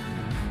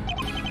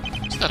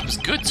 She thought it was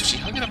good, so she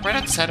hung it up right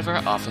outside of her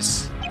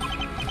office.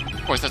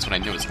 Of course, that's when I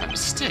knew it was my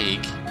mistake.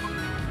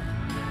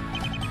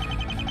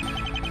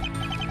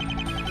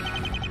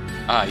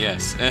 Ah,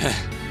 yes.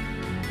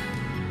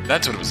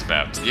 That's what it was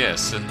about.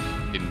 Yes,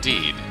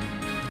 indeed.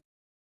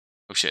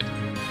 Oh, shit.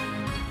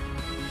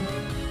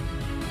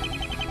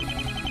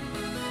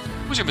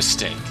 What was your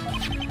mistake?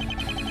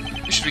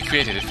 You should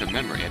recreate it from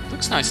memory. It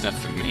looks nice enough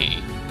for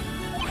me.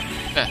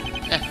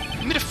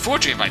 You made a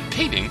forgery of my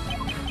painting?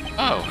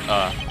 Oh,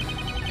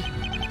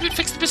 you didn't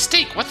fix the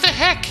mistake. What the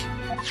heck?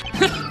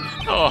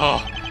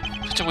 Oh,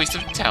 such a waste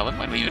of talent.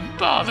 Why do we even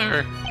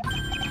bother?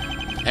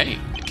 Hey,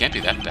 it can't be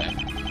that bad.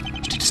 You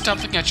need to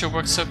stop looking at your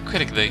work so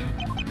critically.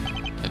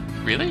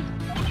 Really?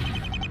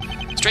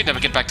 Straighten up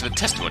and get back to the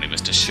testimony,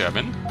 Mr.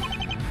 Sherman.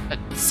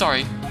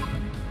 Sorry.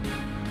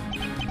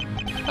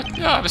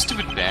 Oh, I'm a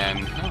stupid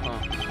man. Oh.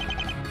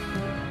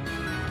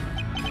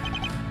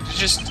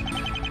 Just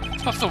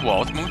off the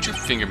wall the moment your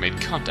finger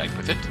made contact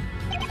with it.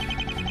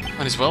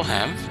 Might as well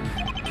have.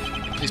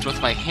 I placed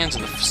both my hands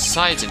on the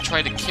sides and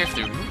tried to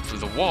carefully remove it from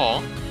the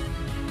wall.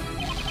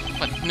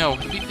 but no,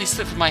 it immediately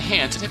slipped from my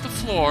hands and hit the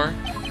floor.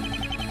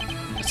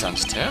 That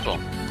sounds terrible.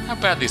 How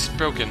badly is it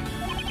broken?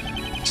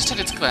 Just had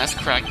its glass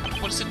cracked, but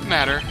what does it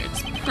matter?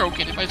 It's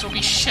broken, it might as well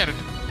be shattered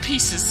to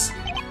pieces.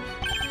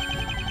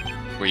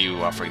 Were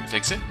you offering to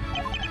fix it?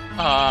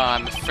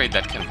 I'm afraid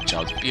that kind of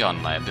job's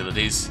beyond my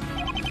abilities.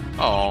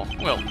 Oh,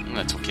 well,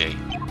 that's okay.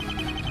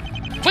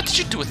 What did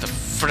you do with the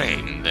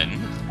frame, then?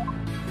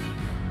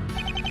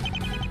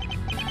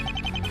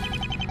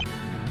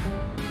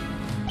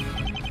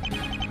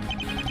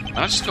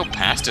 Why not just go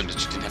past him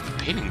since you didn't have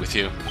the painting with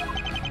you?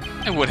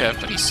 I would have,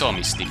 but he saw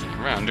me sneaking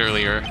around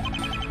earlier.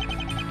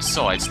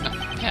 Besides, not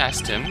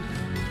past him.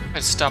 I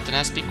stopped and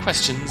asked me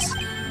questions.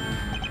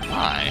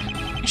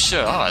 Why? You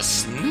sure are a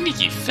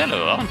sneaky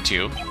fellow, aren't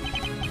you?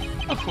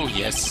 Oh,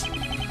 yes. I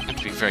have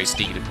to be very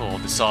sneaky to pull all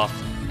this off.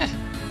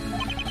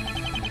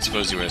 I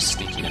suppose you were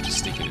sneaky enough to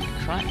sneak into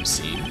the crime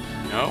scene.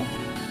 No?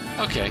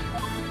 Okay.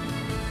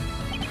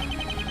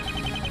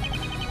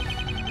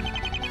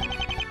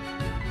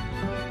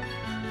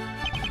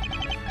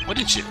 Why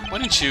didn't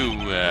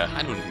you,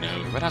 I don't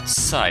know, run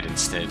outside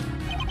instead?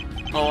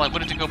 Well, I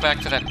wanted to go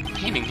back for that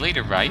painting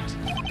later, right?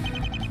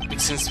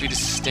 Makes sense for me to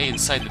stay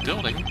inside the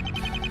building.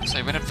 So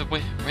I ran up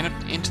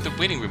into the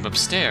waiting room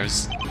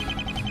upstairs.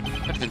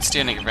 Rather than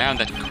standing around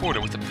that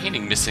corridor with the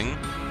painting missing.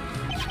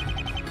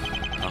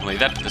 Not only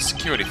that, but the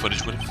security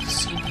footage would have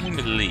seen him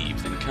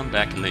leave, then come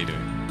back later.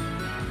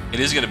 It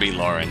is gonna be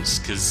Lawrence,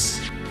 because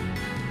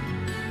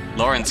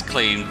Lawrence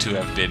claimed to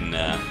have been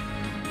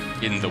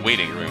in the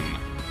waiting room.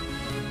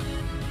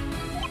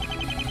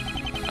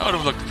 That would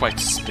have looked quite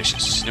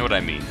suspicious, you know what I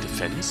mean?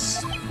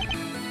 Defense?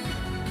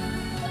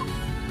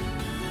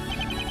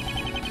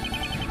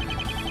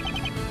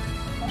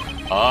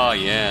 Ah,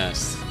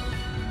 yes.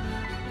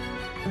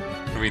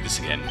 Read this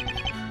again.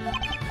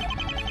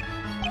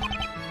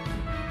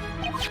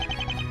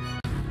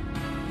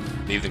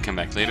 Leave then come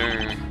back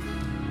later.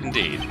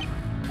 Indeed.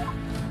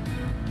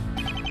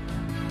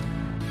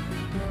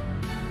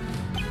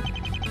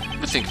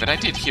 To think that I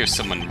did hear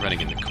someone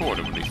running in the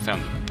corridor when we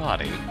found the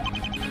body.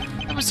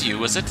 That was you,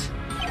 was it?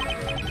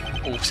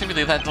 Oh, was it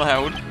really that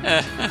loud?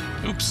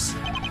 Oops.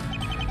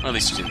 Well, at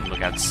least you didn't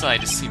look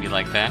outside to see me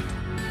like that.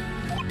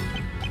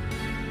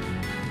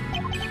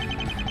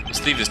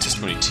 Let's leave this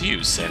testimony to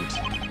you, Sent.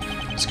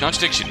 There's a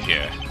contradiction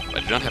here, but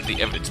I do not have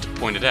the evidence to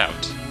point it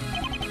out.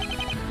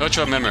 Coach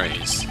our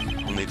memories.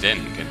 Only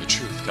then can the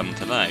truth come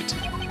to light.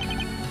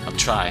 I'll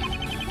try.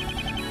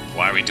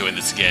 Why are we doing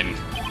this again?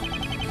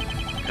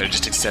 Could have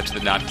just accepted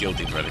the not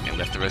guilty verdict and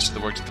left the rest of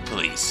the work to the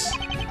police.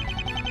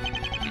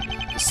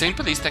 The same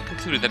police that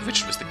concluded that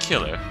Richard was the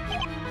killer.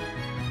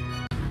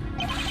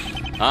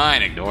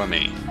 Fine, ignore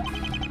me.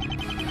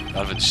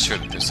 Donovan's sure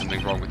that there's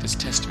something wrong with this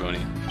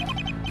testimony.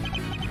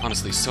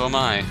 Honestly, so am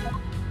I.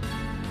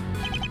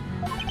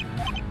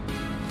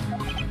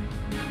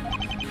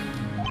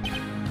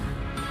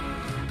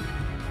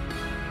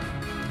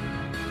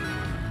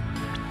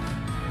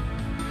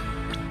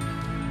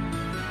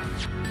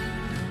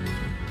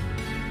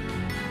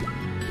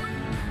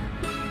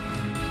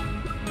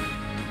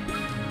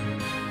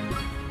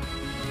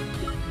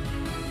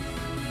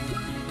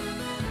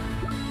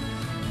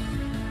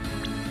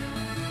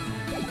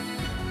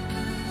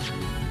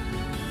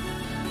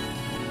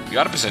 We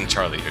gotta present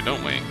Charlie here,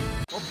 don't we?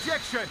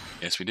 Objection!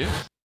 Yes, we do.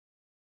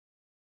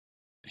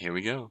 Here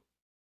we go.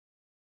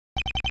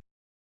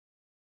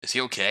 Is he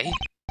okay?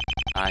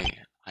 I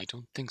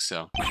don't think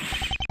so. We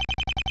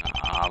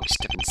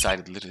step inside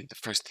and literally the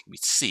first thing we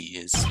see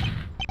is...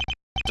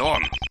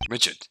 Storm!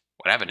 Richard,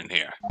 what happened in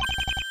here?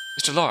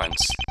 Mr.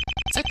 Lawrence,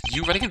 is that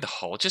you running in the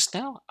hall just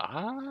now?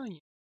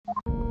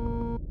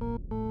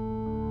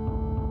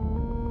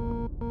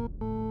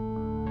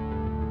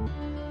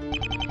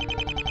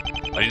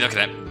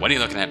 What are you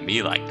looking at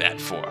me like that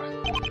for?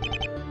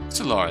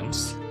 Mr.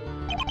 Lawrence.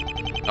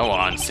 Go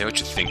on, say what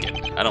you're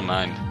thinking. I don't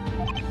mind.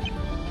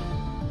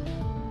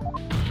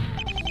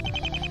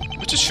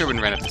 Mr. Sherwin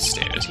ran up the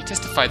stairs. He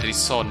testified that he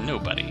saw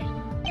nobody.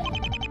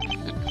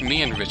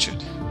 Me and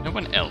Richard. No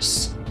one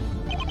else.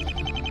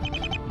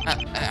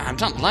 I'm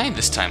not lying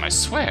this time, I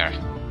swear.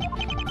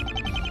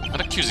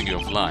 Not accusing you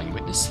of lying,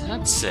 witness.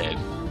 That said,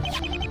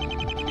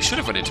 you should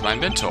have run into my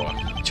mentor,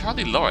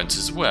 Charlie Lawrence,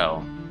 as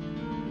well.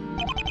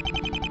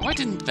 Why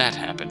didn't that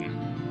happen?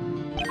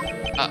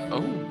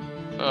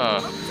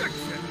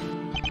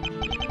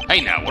 Hey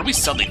now, what are we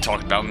suddenly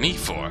talking about me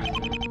for? I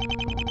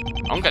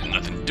don't got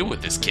nothing to do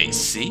with this case,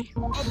 see?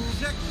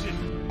 Objection!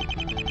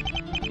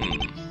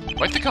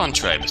 Quite the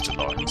contrary, Mr.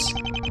 Lawrence.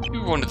 You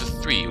were one of the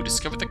three who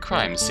discovered the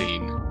crime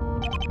scene.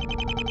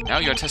 Now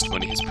your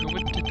testimony has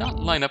proven it did not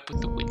line up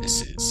with the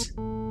witnesses.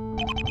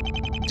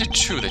 Is it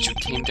true that you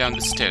came down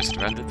the stairs at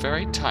around the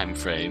very time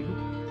frame?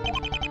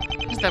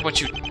 Is that what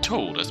you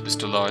told us,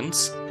 Mr.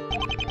 Lawrence?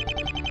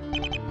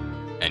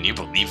 And you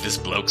believe this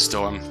bloke,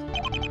 Storm?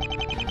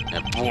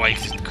 The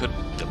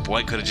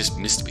boy could have just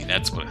missed me.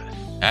 That's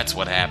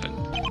what happened.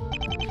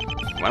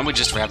 Why don't we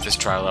just wrap this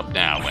trial up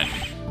now and...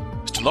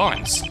 Mr.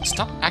 Lawrence,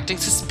 stop acting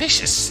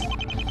suspicious!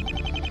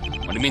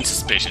 What do you mean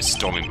suspicious,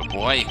 Stormy, my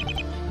boy?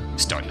 You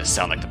starting to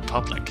sound like the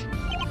public.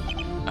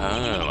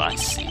 Oh, I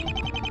see.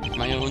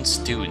 My own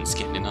students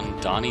getting in on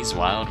Donnie's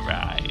wild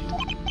ride.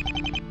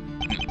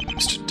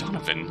 Mr.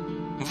 Donovan,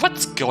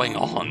 what's going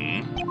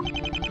on?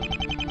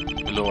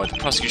 My lord, the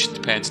prosecution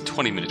demands a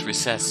 20-minute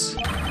recess.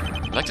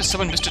 I'd like to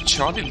summon Mr.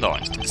 Charlie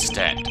Lawrence to the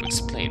stand to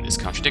explain this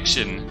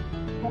contradiction.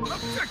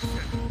 Objection!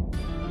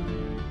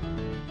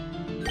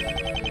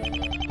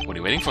 What are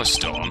you waiting for,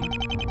 Storm?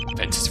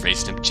 Vince has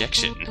raised an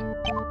objection.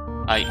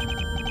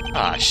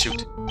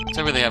 Shoot.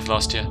 So I really have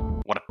lost you.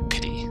 What a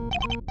pity.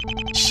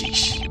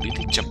 Sheesh, you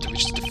really jumped to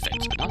Rich's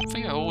defense, but not for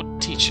your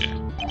old teacher.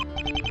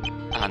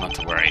 Not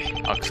to worry.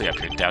 I'll clear up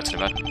your doubts in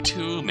about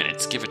 2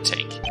 minutes, give or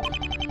take.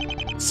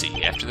 Let's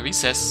see, after the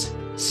recess,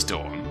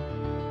 Storm.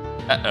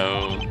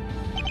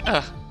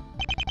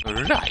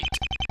 Right.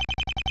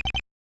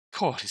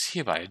 Court is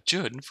hereby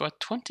adjourned for a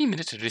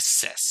 20-minute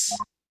recess.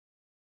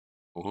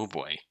 Oh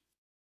boy.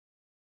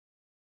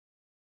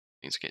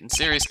 Things are getting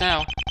serious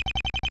now.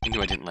 I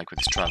knew I didn't like where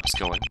this trial was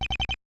going.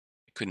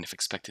 I couldn't have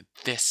expected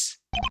this.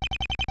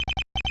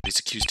 Nobody's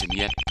accused him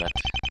yet, but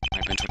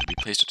my mentor to be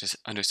placed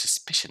under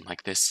suspicion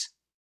like this.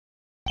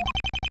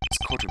 His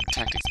courtroom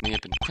tactics may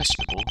have been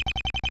questionable.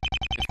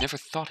 I've never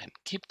thought him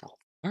capable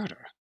of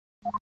murder.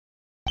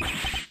 Oh,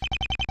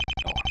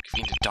 I'm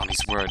giving to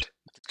Donnie's word.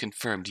 Nothing's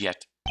confirmed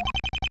yet.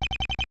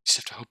 Just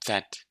have to hope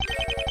that... What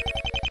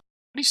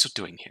are you still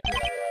doing here?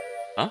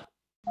 Huh?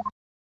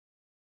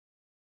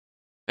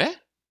 Eh?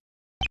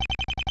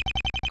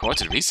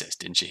 Court's at recess,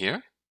 didn't you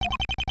hear? I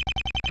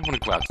don't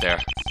want to go out there.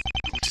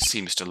 I want to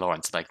see Mr.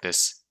 Lawrence like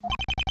this.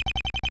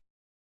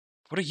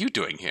 What are you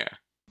doing here?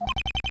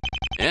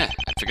 Yeah,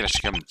 I figured I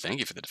should come and thank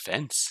you for the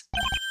defense. I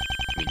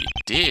mean, you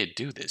did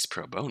do this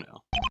pro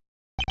bono.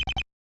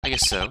 I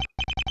guess so.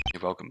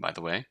 You're welcome, by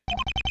the way.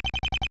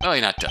 Well,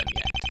 you're not done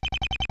yet.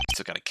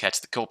 Still gotta catch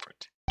the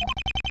culprit.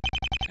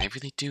 Can I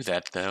really do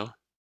that, though?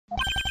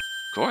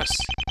 Of course.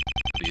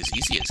 It'll be as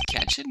easy as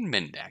catching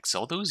Mendax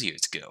all those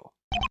years ago.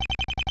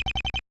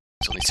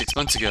 It's only 6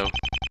 months ago.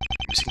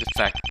 Missing the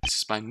fact that this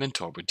is my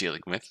mentor we're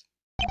dealing with.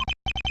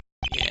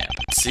 Yeah,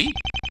 but see?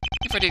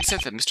 You've already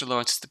accepted that Mr.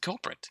 Lawrence is the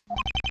culprit.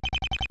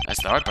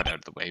 That's the hard part out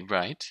of the way,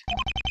 right?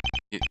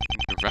 You're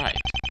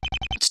right.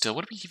 But still,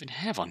 what do we even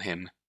have on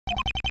him?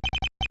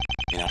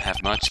 May not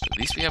have much, but at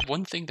least we have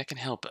one thing that can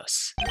help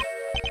us.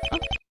 Huh?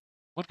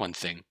 What one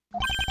thing?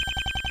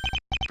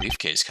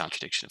 Briefcase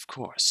contradiction, of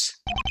course.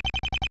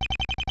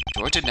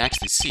 George didn't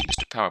actually see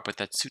Mr. Power put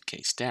that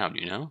suitcase down,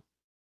 you know?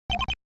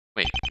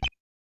 Wait,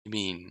 you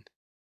mean...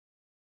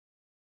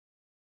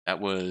 That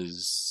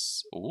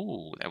was...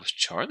 Ooh, that was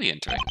Charlie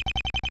entering.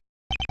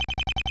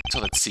 I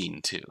saw that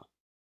scene, too.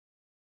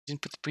 He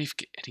didn't put the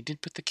briefcase... And he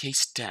didn't put the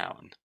case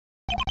down.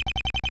 He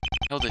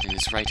held it in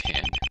his right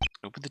hand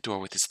and opened the door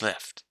with his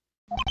left.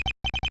 In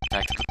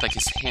fact, it looked like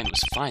his hand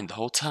was fine the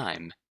whole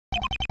time.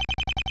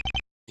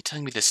 You're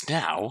telling me this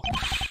now?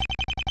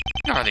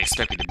 You don't really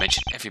expect me to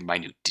mention every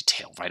minute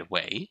detail right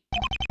away.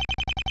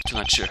 Still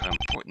not sure how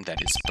important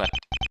that is, but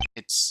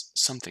it's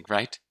something,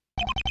 right?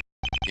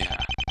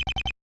 Yeah.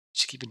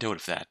 Should keep a note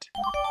of that.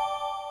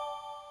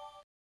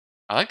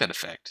 I like that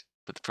effect.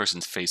 Put the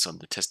person's face on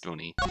the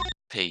testimony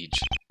page.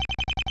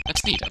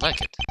 That's neat, I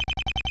like it.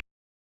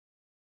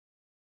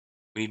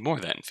 We need more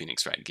of that in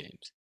Phoenix Wright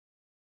games.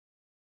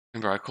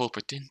 Remember, our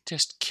culprit didn't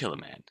just kill a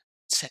man.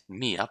 It set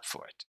me up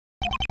for it.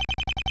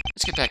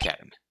 Let's get back at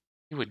him.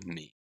 You and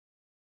me.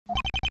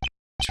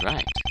 That's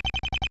right.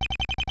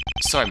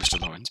 Sorry, Mr.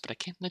 Lawrence, but I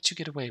can't let you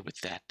get away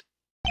with that.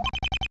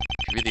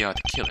 If you really are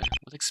the killer,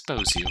 we'll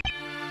expose you.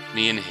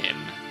 Me and him.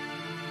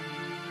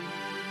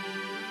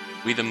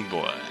 We them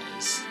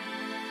boys.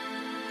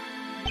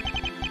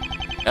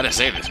 Gotta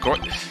say, this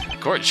court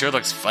sure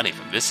looks funny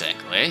from this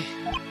angle, eh?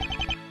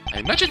 I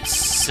imagine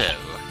so.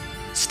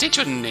 State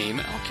your name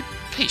and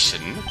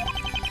occupation.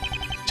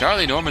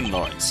 Charlie Norman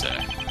Lawrence, sir.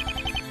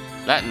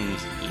 Latin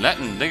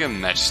Ligum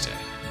Magister.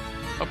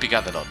 Hope you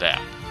got that all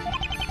down.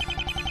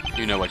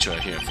 You know what you're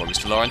here for,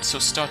 Mr. Lawrence, so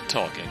start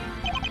talking.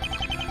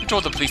 You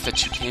told the police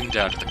that you came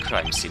down to the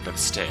crime scene by the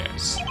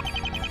stairs.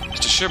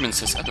 Mr. Sherman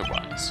says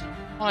otherwise.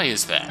 Why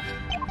is that?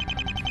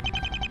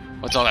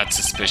 What's all that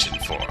suspicion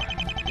for?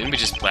 Didn't we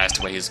just blast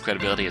away his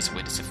credibility as a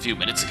witness a few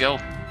minutes ago?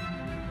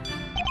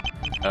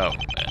 Oh,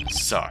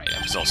 sorry,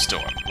 that was all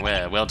Storm.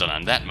 Well done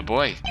on that, my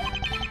boy.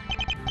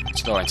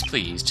 Mr. Lawrence,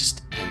 please,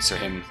 just answer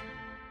him.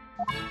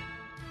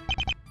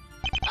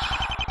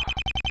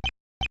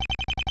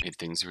 Made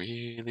things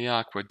really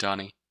awkward,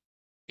 Donnie.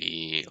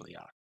 Really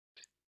awkward.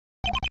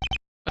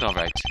 But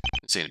alright,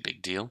 this ain't a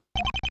big deal.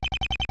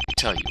 I'll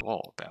tell you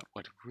all about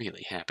what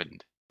really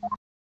happened.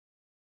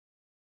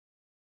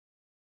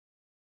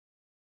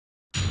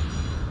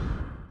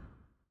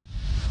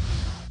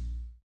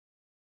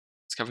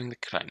 Discovering the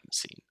crime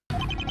scene.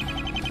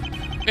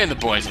 Me and the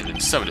boys had been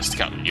summoned to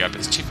Scotland Yard by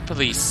the chief of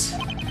police.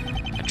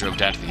 I drove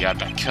down to the yard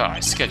by car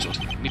as scheduled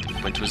and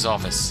immediately went to his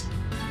office.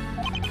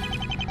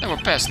 Then we're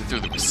passing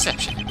through the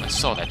reception and I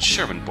saw that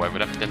Sherman boy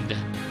run up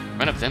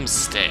them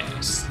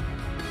stairs.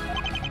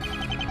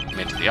 I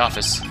made it to the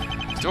office.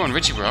 Thor and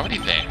Richie were already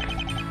there.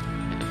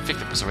 And the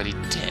victim was already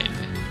dead.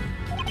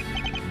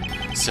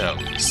 So,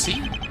 you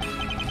see?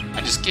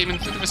 I just came in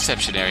through the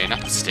reception area,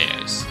 not the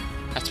stairs.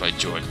 That's why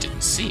George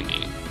didn't see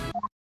me.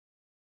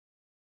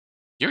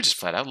 You're just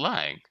flat out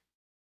lying.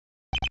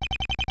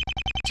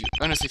 Do you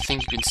honestly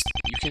think you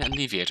can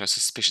alleviate our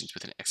suspicions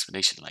with an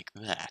explanation like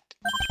that?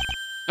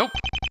 Nope.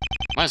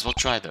 Might as well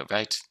try though,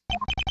 right?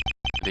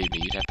 Believe me,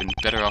 you'd have been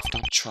better off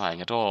not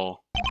trying at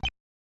all.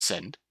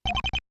 Send.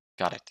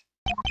 Got it.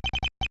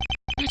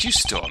 Look at you,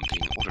 Storm,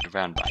 being ordered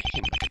around by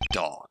him like a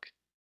dog.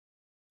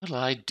 What'll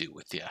I do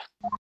with ya?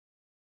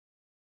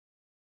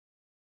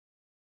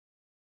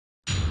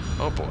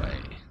 Oh boy.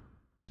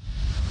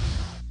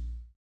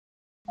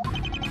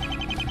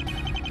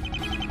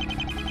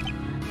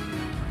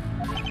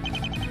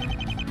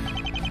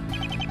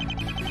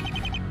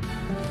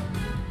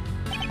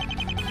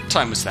 What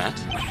time was that?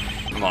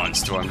 Come on,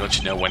 Storm, don't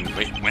you know when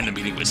the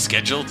meeting was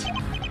scheduled?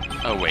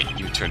 Oh wait,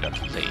 you turned up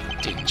late,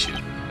 didn't you?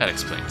 That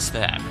explains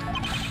that.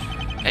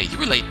 Hey, you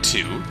were late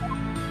too?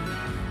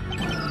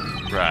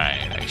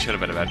 Right, I should have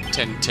been about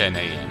 10:10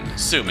 a.m.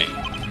 Sue me.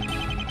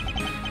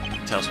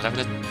 Tell us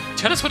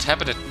what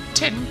happened at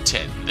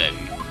 10:10 then.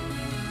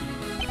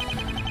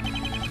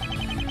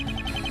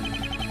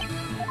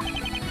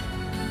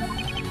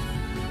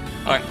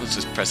 Alright, let's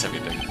just press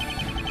everything.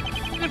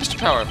 How did Mr.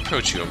 Power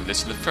approach you over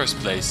this in the first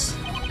place?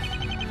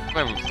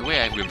 However, the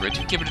way I remember it,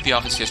 you came into the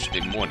office yesterday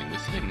morning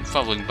with him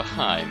following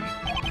behind.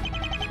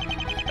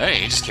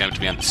 Hey, he just came up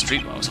to me on the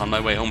street while I was on my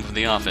way home from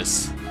the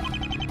office.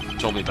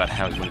 Told me about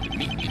how he wanted to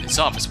meet me in his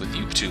office with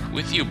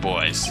you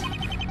boys.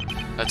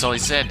 That's all he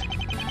said.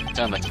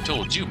 Sounded like he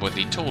told you more than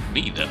he told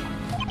me, though.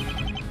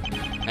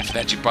 After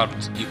that, you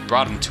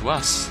brought him to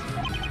us.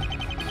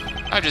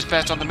 I just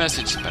passed on the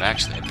message, but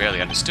actually I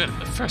barely understood it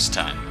the first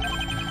time.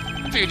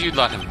 I figured you'd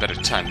lot have a better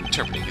time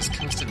interpreting his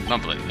constant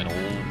mumbling than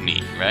old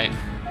me, right?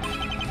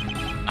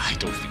 I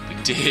don't think we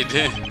did.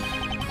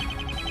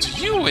 So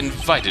you were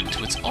invited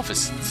to its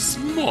office this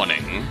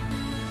morning.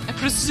 I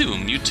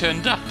presume you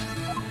turned up.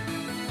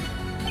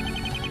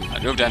 I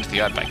drove down to the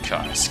yard by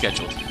car, as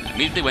scheduled, and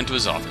immediately went to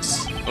his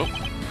office.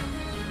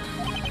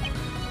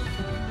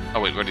 Oh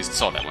wait, we already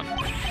saw that one.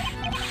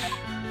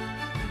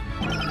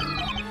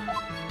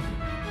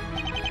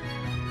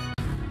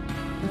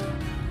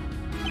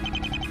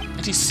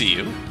 Did he see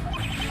you?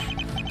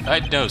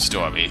 I'd know,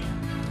 Stormy.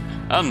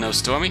 I'll know,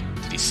 Stormy.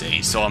 Did he say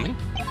he saw me?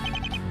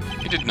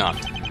 He did not.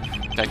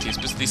 In fact, he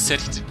explicitly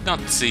said he did not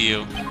see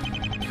you.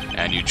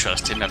 And you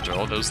trust him after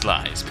all those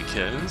lies,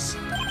 because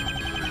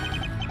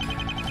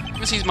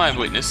he's my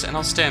witness, and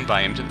I'll stand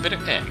by him to the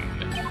bitter end.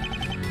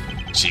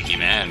 Cheeky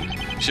man.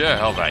 Sure,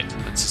 alright.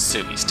 Let's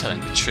assume he's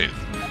telling the truth.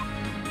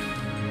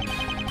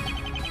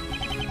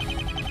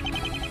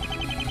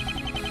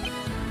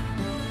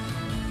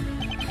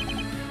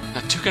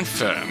 Now, to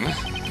confirm,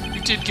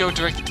 you did go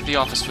directly to the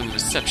office from the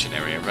reception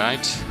area,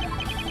 right?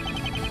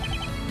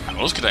 How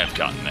else could I have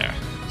gotten there?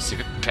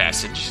 Secret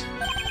passage?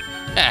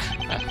 I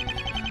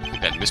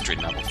think that mystery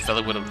novel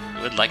fella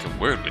would like a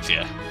word with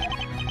you.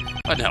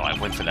 But no, I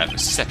went for that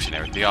reception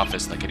area at the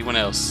office like anyone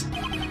else.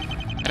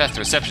 I'd asked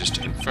the receptionist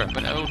to confirm,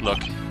 but oh look,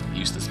 the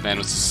useless man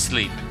was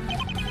asleep.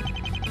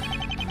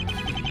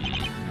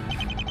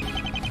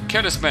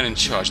 Careless man in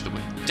charge of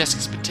the desk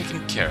has been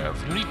taken care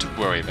of. No need to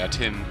worry about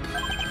him.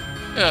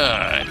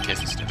 I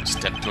guess it's another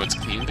step towards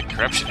cleaning the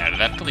corruption out of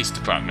that police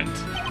department.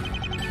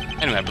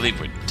 Anyway, I believe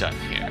we're done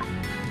here.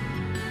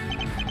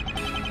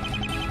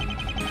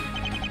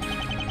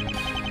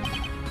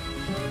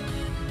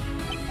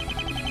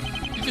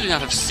 You'd really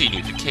not have seen you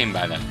if you came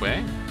by that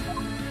way.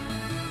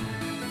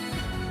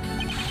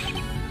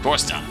 Of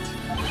course not.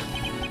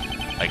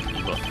 Like,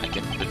 look, I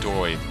get the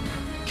doorway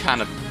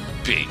kind of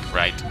big,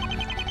 right?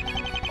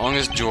 As long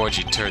as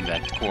Georgie turned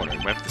that corner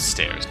and went up the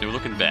stairs, no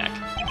looking back.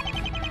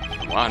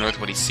 Why on earth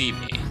would he see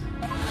me?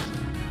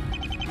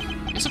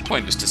 His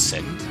point was to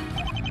send.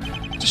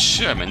 To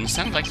Sherman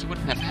sounded like he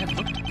wouldn't have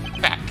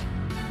looked back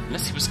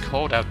unless he was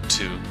called out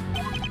to.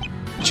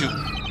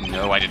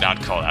 No, I did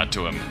not call out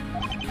to him.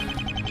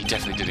 He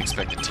definitely didn't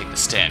expect to take the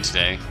stand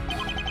today.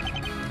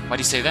 Why'd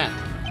he say that?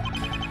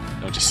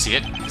 Don't you see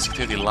it? He's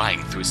clearly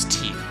lying through his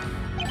teeth.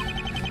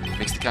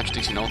 Makes the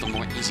contradiction all the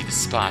more easy to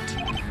spot.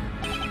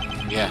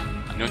 Yeah,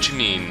 I know what you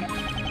mean.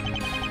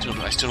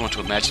 I still don't want to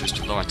imagine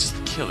Mr. Lawrence is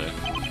the killer.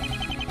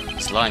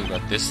 If he's lying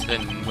about this,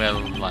 then,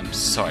 well, I'm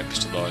sorry,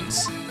 Mr.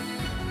 Lawrence.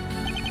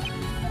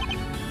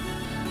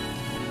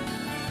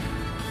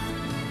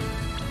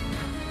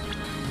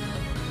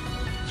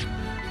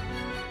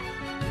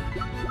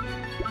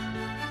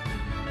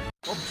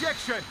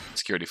 Objection!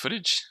 Security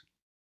footage?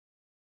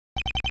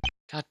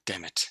 God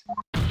damn it.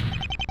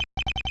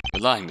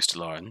 You're lying, Mr.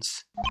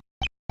 Lawrence.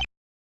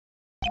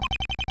 You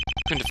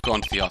couldn't have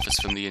gone to the office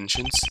from the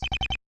entrance,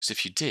 because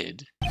if you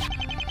did,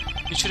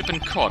 you should have been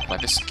caught by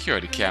the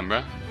security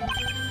camera.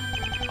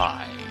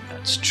 Aye,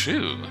 that's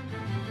true.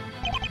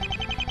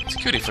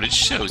 Security footage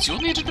shows you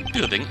only entered the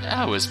building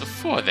hours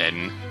before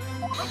then.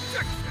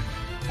 Objection!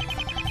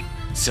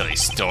 Silly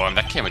Storm,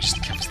 that camera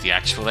just covers the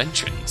actual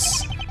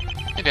entrance.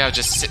 Maybe I was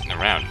just sitting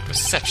around in the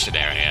reception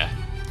area.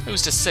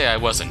 Who's to say I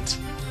wasn't?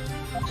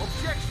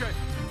 Objection!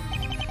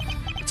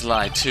 It's a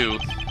lie, too.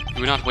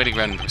 You were not waiting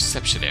around in the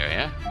reception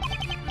area,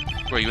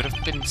 where you would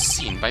have been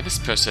seen by this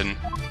person.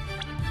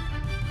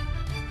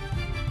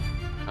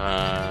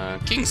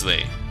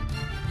 Kingsley.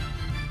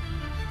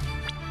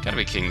 Gotta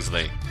be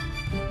Kingsley.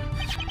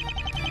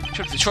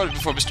 Shortly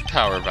before Mr.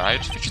 Power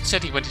arrived, Richard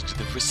said he went into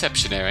the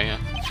reception area.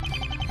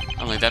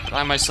 Not only that, but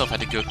I myself had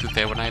to go through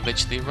there when I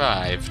eventually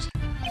arrived.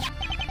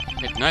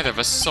 Yet neither of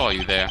us saw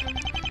you there,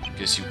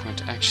 because you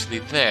weren't actually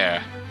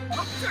there.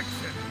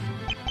 Objection!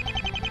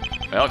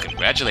 Well,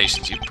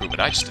 congratulations, you proved it.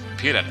 I just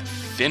appeared out of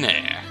thin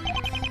air.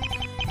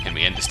 Can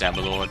we end this now,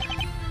 my lord?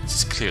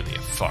 This is clearly a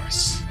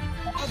farce.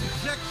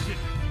 Objection!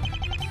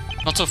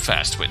 Not so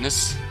fast,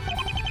 witness.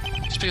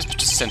 Just because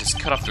Mr. Sent has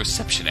cut off the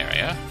reception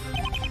area,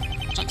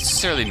 does not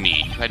necessarily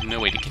mean you had no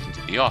way to get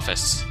into the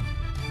office.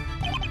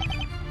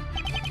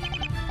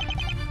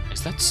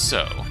 Is that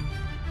so?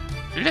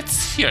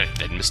 Let's hear it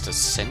then, Mr.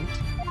 Sent.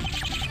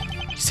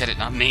 He said it,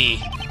 not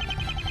me.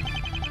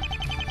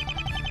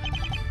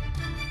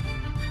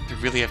 There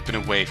really have been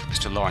a way for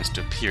Mr. Lawrence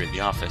to appear in the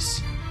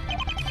office,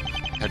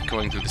 without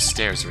going through the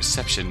stairs of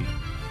reception.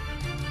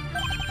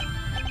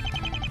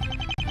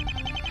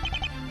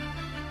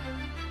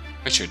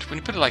 Richard, when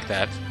you put it like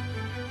that,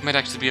 there might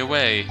actually be a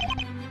way.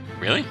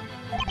 Really?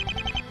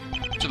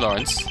 Mr.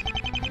 Lawrence?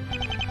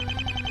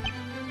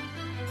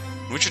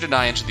 When Richard and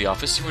I entered the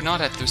office, you were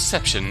not at the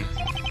reception.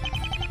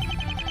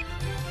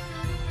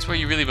 That's where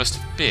you really must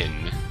have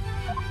been.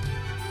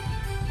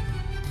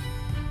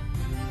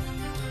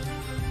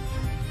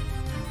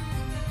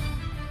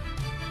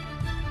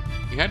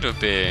 You had to have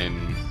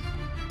been...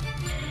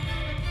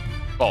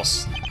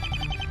 false.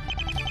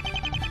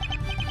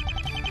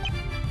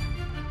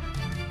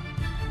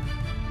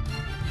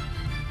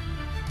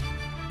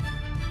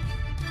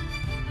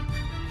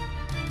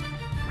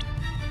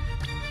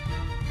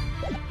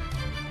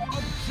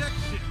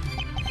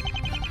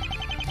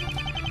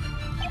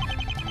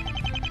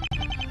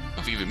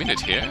 I'll give you a minute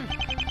here.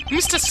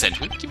 Mr. Sent,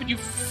 we've given you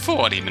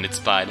 40 minutes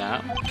by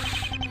now.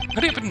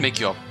 Hurry up and make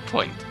your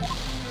point.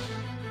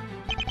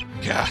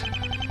 Gah.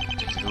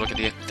 Take a look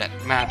at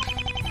that map.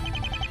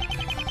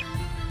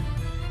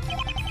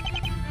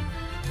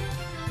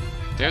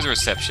 There's a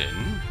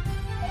reception.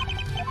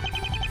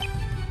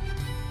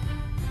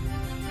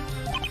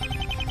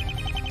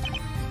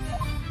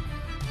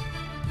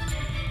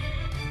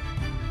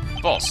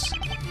 Boss.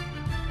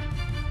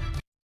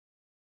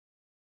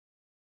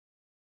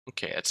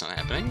 Okay, that's not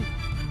happening.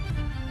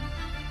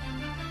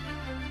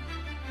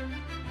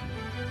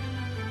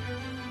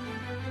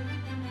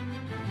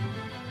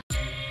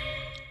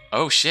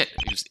 Oh shit,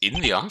 he was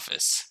in the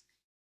office.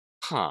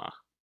 Huh.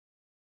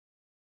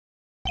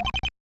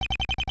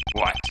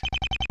 What?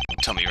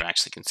 Don't tell me you're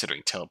actually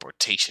considering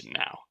teleportation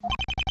now.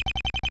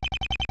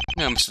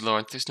 No, Mr.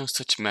 Lawrence, there's no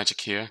such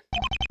magic here.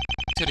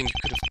 Considering you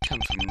could have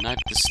come from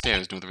neither the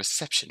stairs nor the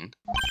reception.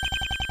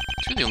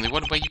 There's really only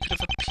one way you could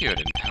have appeared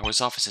in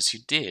Power's office as you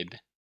did.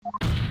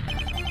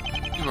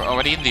 You were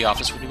already in the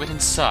office when you went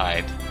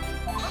inside.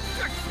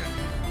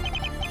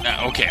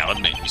 Okay, I'll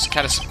admit, you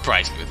kind of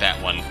surprised me with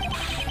that one.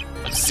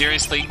 But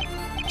seriously?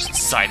 Just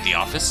inside the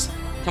office?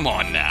 Come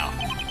on now.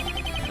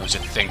 Don't you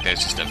think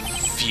there's just a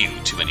few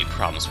too many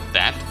problems with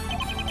that?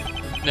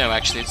 No,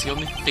 actually, it's the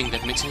only thing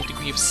that makes any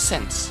degree of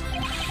sense.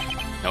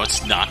 No,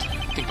 it's not.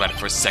 Think about it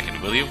for a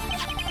second, will you?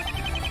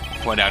 I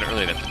pointed out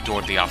earlier that the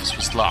door to the office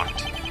was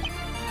locked.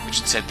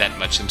 Richard said that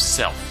much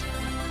himself.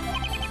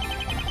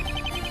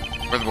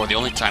 Furthermore, the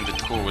only time the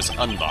door was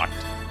unlocked,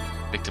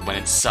 the victim went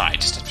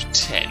inside just after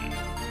 10.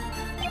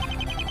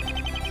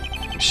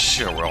 I'm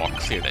sure we're all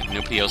clear that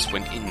nobody else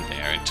went in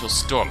there until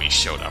Stormy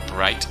showed up,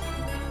 right?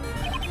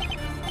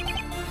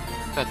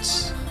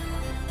 That's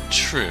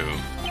true.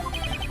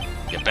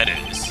 Yeah, bet it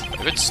is.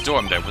 But if it's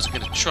Storm there was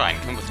gonna try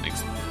and come up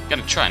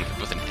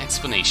with an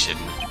explanation.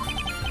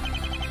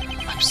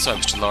 I'm sorry,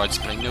 Mr. Lawrence,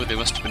 but I know there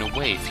must have been a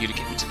way for you to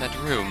get into that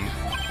room.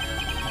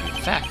 And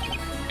in fact,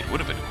 it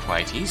would have been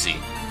quite easy.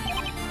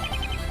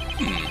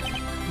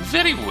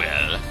 Very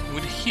well. I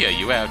would hear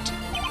you out.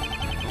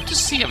 I want to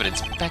see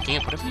evidence backing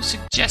up whatever you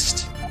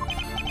suggest.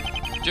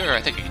 Sure,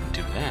 I think I can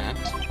do that.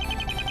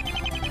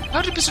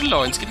 How did Mr.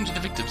 Lawrence get into the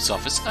victim's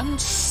office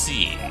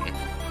unseen?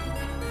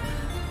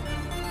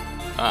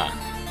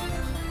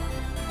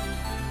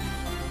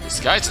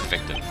 Disguise the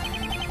victim.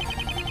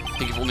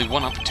 Think of only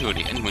one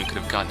opportunity anyone could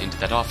have gotten into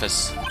that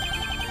office.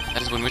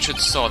 That is when Richard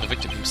saw the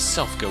victim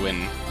himself go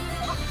in.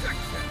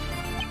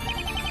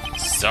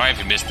 Sorry if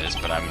you missed this,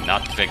 but I'm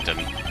not the victim.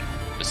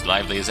 As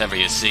lively as ever,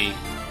 you see.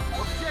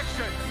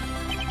 Objection!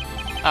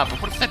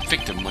 But what if that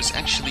victim was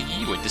actually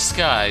you in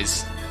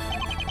disguise?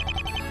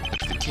 If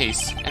that were the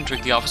case,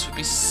 entering the office would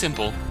be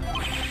simple.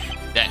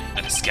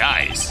 A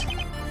disguise?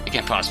 You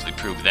can't possibly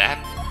prove that.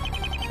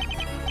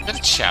 Is that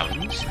a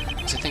challenge?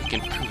 Because I think I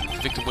can prove that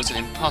the victim was an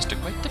imposter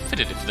quite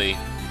definitively.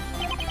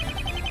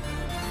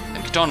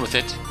 Then get on with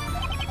it.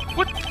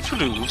 What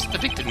proves the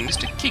victim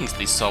Mr.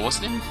 Kingsley saw was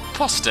an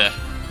imposter?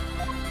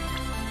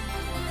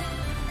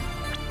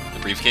 The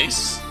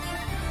briefcase?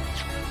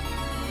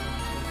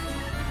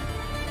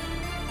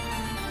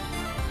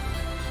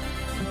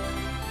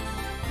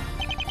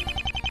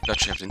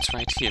 Got your evidence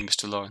right here,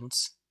 Mr.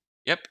 Lawrence.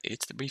 Yep,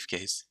 it's the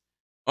briefcase.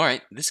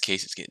 Alright, this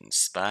case is getting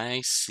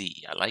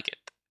spicy. I like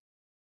it.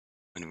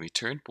 When we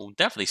return, we'll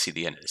definitely see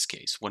the end of this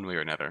case, one way or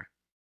another.